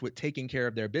meticulous with taking care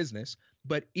of their business.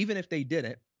 But even if they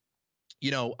didn't,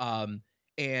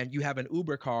 and you have an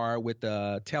Uber car with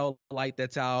the tail light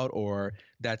that's out or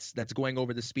that's going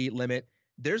over the speed limit,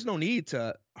 there's no need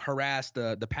to harass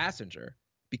the passenger,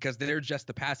 because they're just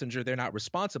the passenger. They're not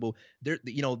responsible.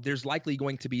 There's likely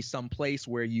going to be some place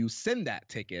where you send that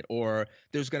ticket, or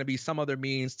there's going to be some other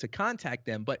means to contact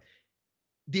them. But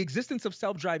the existence of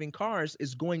self-driving cars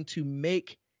is going to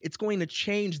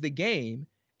change the game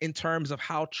in terms of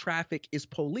how traffic is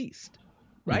policed,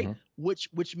 right?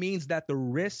 Which means that the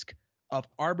risk of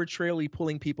arbitrarily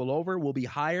pulling people over will be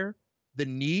higher. The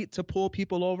need to pull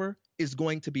people over is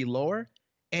going to be lower.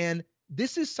 And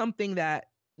this is something that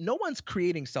no one's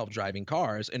creating self-driving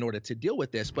cars in order to deal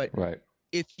with this. But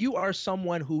if you are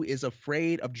someone who is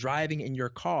afraid of driving in your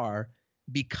car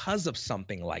because of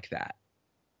something like that,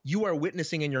 you are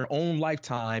witnessing in your own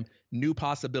lifetime new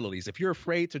possibilities. If you're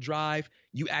afraid to drive,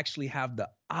 you actually have the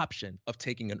option of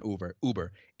taking an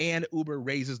Uber, and Uber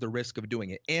raises the risk of doing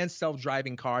it. And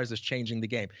self-driving cars is changing the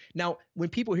game. Now, when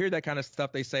people hear that kind of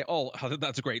stuff, they say, "Oh,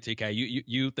 that's great, TK.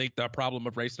 You think the problem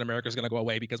of race in America is going to go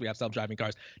away because we have self-driving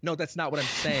cars?" No, that's not what I'm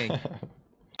saying.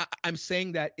 I'm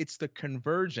saying that it's the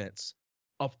convergence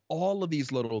of all of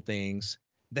these little things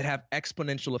that have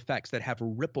exponential effects, that have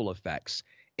ripple effects,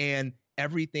 and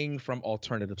everything from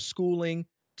alternative schooling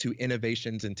to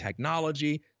innovations in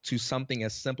technology to something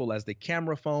as simple as the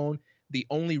camera phone. The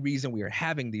only reason we are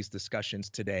having these discussions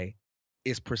today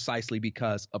is precisely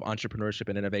because of entrepreneurship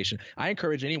and innovation. I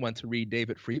encourage anyone to read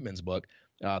David Friedman's book,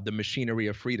 The Machinery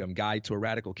of Freedom, Guide to a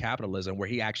Radical Capitalism, where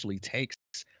he actually takes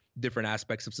different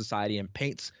aspects of society and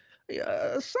paints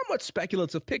a somewhat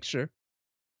speculative picture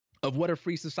of what a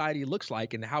free society looks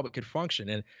like and how it could function.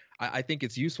 And I think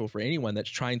it's useful for anyone that's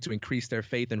trying to increase their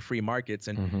faith in free markets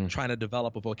and trying to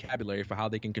develop a vocabulary for how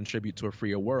they can contribute to a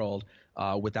freer world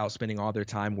without spending all their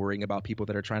time worrying about people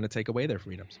that are trying to take away their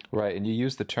freedoms. Right. And you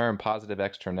use the term positive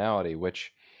externality,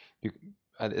 which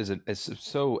is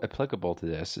so applicable to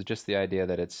this. It's just the idea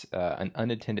that it's a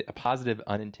positive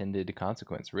unintended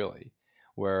consequence, really,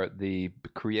 where the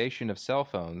creation of cell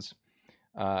phones,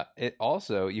 it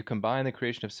also, you combine the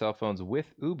creation of cell phones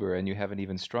with Uber and you have an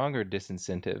even stronger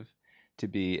disincentive to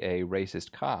be a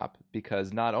racist cop,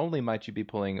 because not only might you be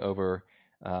pulling over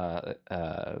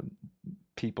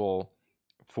people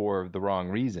for the wrong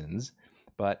reasons,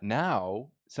 but now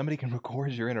somebody can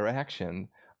record your interaction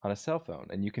on a cell phone.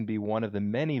 And you can be one of the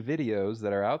many videos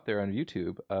that are out there on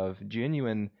YouTube of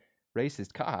genuine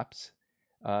racist cops.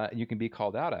 You can be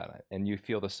called out on it, and you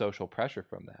feel the social pressure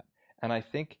from that. And I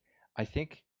think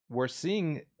we're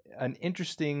seeing an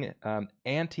interesting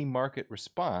anti-market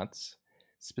response,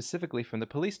 specifically from the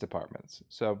police departments.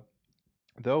 So,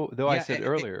 though I said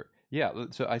earlier,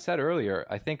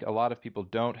 I think a lot of people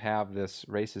don't have this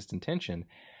racist intention.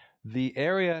 The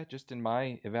area, just in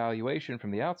my evaluation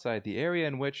from the outside, the area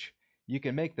in which you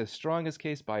can make the strongest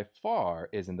case by far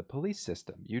is in the police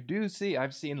system. You do see,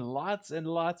 I've seen lots and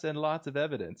lots and lots of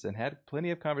evidence and had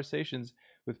plenty of conversations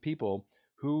with people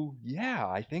who,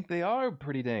 I think they are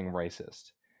pretty dang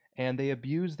racist. And they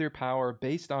abuse their power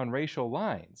based on racial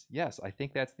lines. Yes, I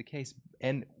think that's the case.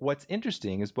 And what's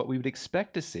interesting is what we would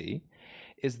expect to see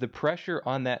is the pressure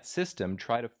on that system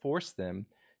try to force them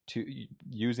to,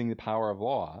 using the power of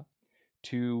law,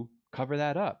 to cover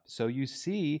that up. So you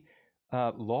see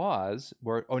laws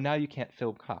where, now you can't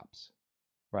film cops,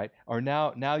 right? Or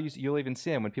now you'll even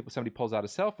see them when somebody pulls out a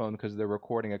cell phone because they're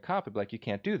recording a cop, it'll be like, you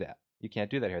can't do that. You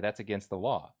can't do that here. That's against the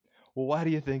law. Well, why do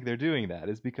you think they're doing that?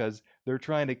 It's because they're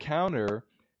trying to counter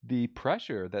the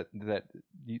pressure that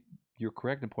you're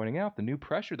correct in pointing out, the new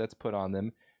pressure that's put on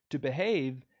them to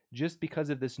behave just because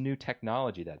of this new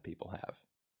technology that people have.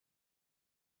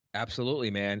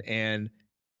 Absolutely, man. And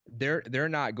they're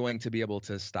not going to be able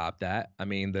to stop that. I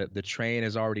mean, the train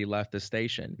has already left the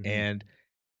station. Mm-hmm. And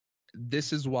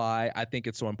this is why I think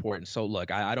it's so important. So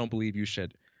look, I don't believe you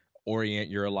should orient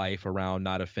your life around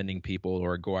not offending people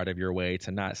or go out of your way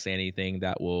to not say anything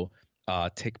that will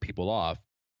tick people off.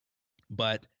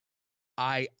 But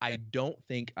I don't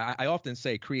think, I often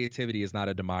say creativity is not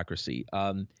a democracy.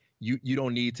 You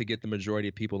don't need to get the majority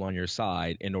of people on your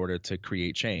side in order to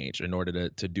create change, in order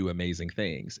to do amazing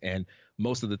things. And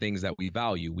most of the things that we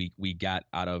value, we got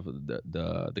out of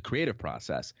the creative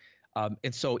process.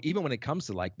 And so even when it comes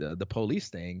to like the police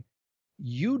thing,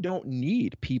 you don't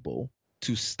need people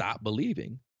to stop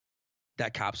believing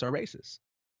that cops are racist.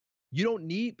 You don't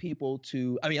need people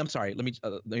to, I'm sorry,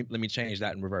 let me change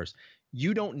that in reverse.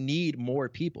 You don't need more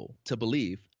people to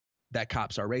believe that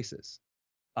cops are racist.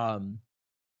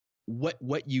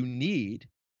 What you need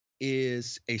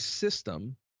is a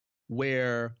system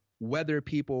where whether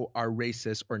people are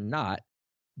racist or not,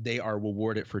 they are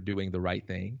rewarded for doing the right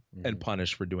thing and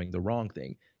punished for doing the wrong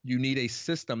thing. You need a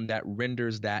system that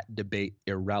renders that debate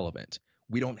irrelevant.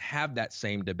 We don't have that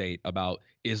same debate about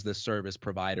is the service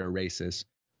provider racist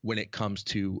when it comes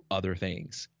to other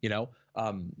things,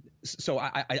 So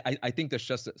I think that's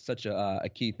just such a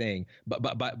key thing.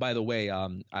 But by the way,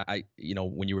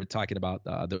 when you were talking about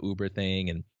the Uber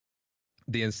thing and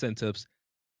the incentives,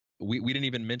 we didn't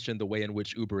even mention the way in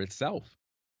which Uber itself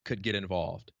could get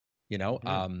involved.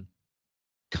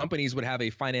 Companies would have a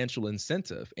financial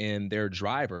incentive in their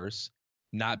drivers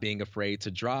not being afraid to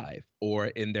drive, or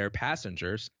in their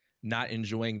passengers not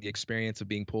enjoying the experience of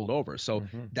being pulled over. So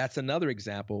that's another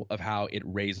example of how it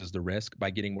raises the risk by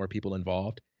getting more people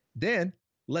involved. Then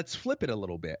let's flip it a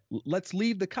little bit. Let's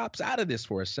leave the cops out of this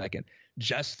for a second.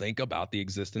 Just think about the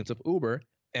existence of Uber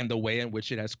and the way in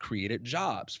which it has created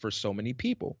jobs for so many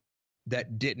people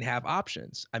that didn't have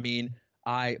options. I mean,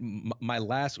 my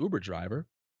last Uber driver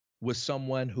was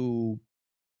someone who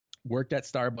worked at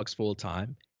Starbucks full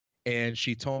time. And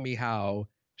she told me how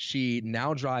she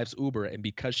now drives Uber, and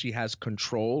because she has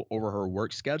control over her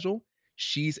work schedule,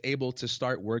 she's able to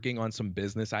start working on some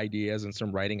business ideas and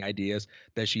some writing ideas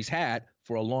that she's had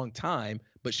for a long time,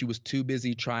 but she was too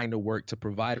busy trying to work to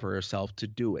provide for herself to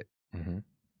do it. Mm-hmm.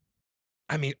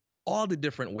 I mean, all the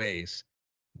different ways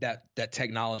that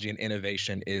technology and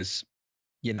innovation is,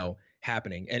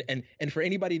 happening. And for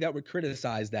anybody that would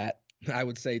criticize that, I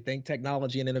would say thank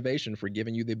technology and innovation for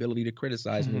giving you the ability to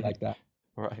criticize me like that.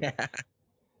 Right.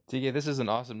 TK, this is an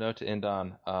awesome note to end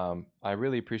on. I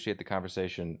really appreciate the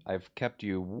conversation. I've kept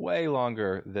you way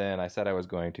longer than I said I was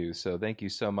going to, so thank you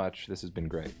so much. This has been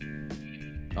great.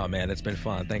 Oh, man, it's been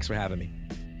fun. Thanks for having me.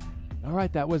 All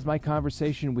right, that was my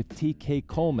conversation with TK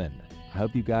Coleman. I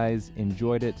hope you guys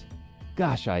enjoyed it.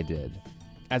 Gosh, I did.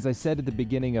 As I said at the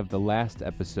beginning of the last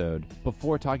episode,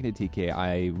 before talking to TK,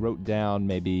 I wrote down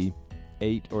maybe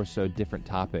 8 or so different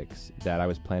topics that I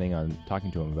was planning on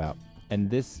talking to him about. And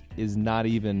this is not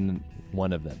even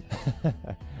one of them.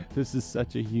 This is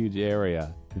such a huge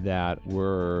area that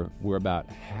we're about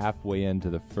halfway into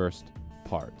the first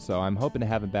part. So I'm hoping to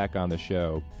have him back on the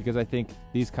show because I think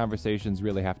these conversations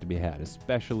really have to be had,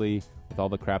 especially with all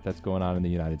the crap that's going on in the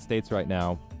United States right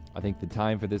now. I think the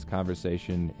time for this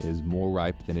conversation is more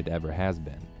ripe than it ever has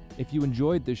been. If you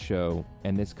enjoyed this show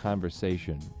and this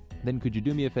conversation, then could you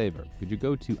do me a favor? Could you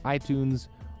go to iTunes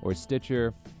or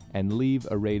Stitcher and leave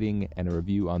a rating and a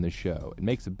review on the show. It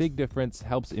makes a big difference,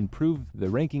 helps improve the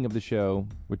ranking of the show,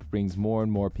 which brings more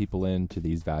and more people into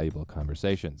these valuable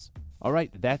conversations. All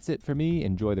right, that's it for me.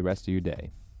 Enjoy the rest of your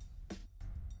day.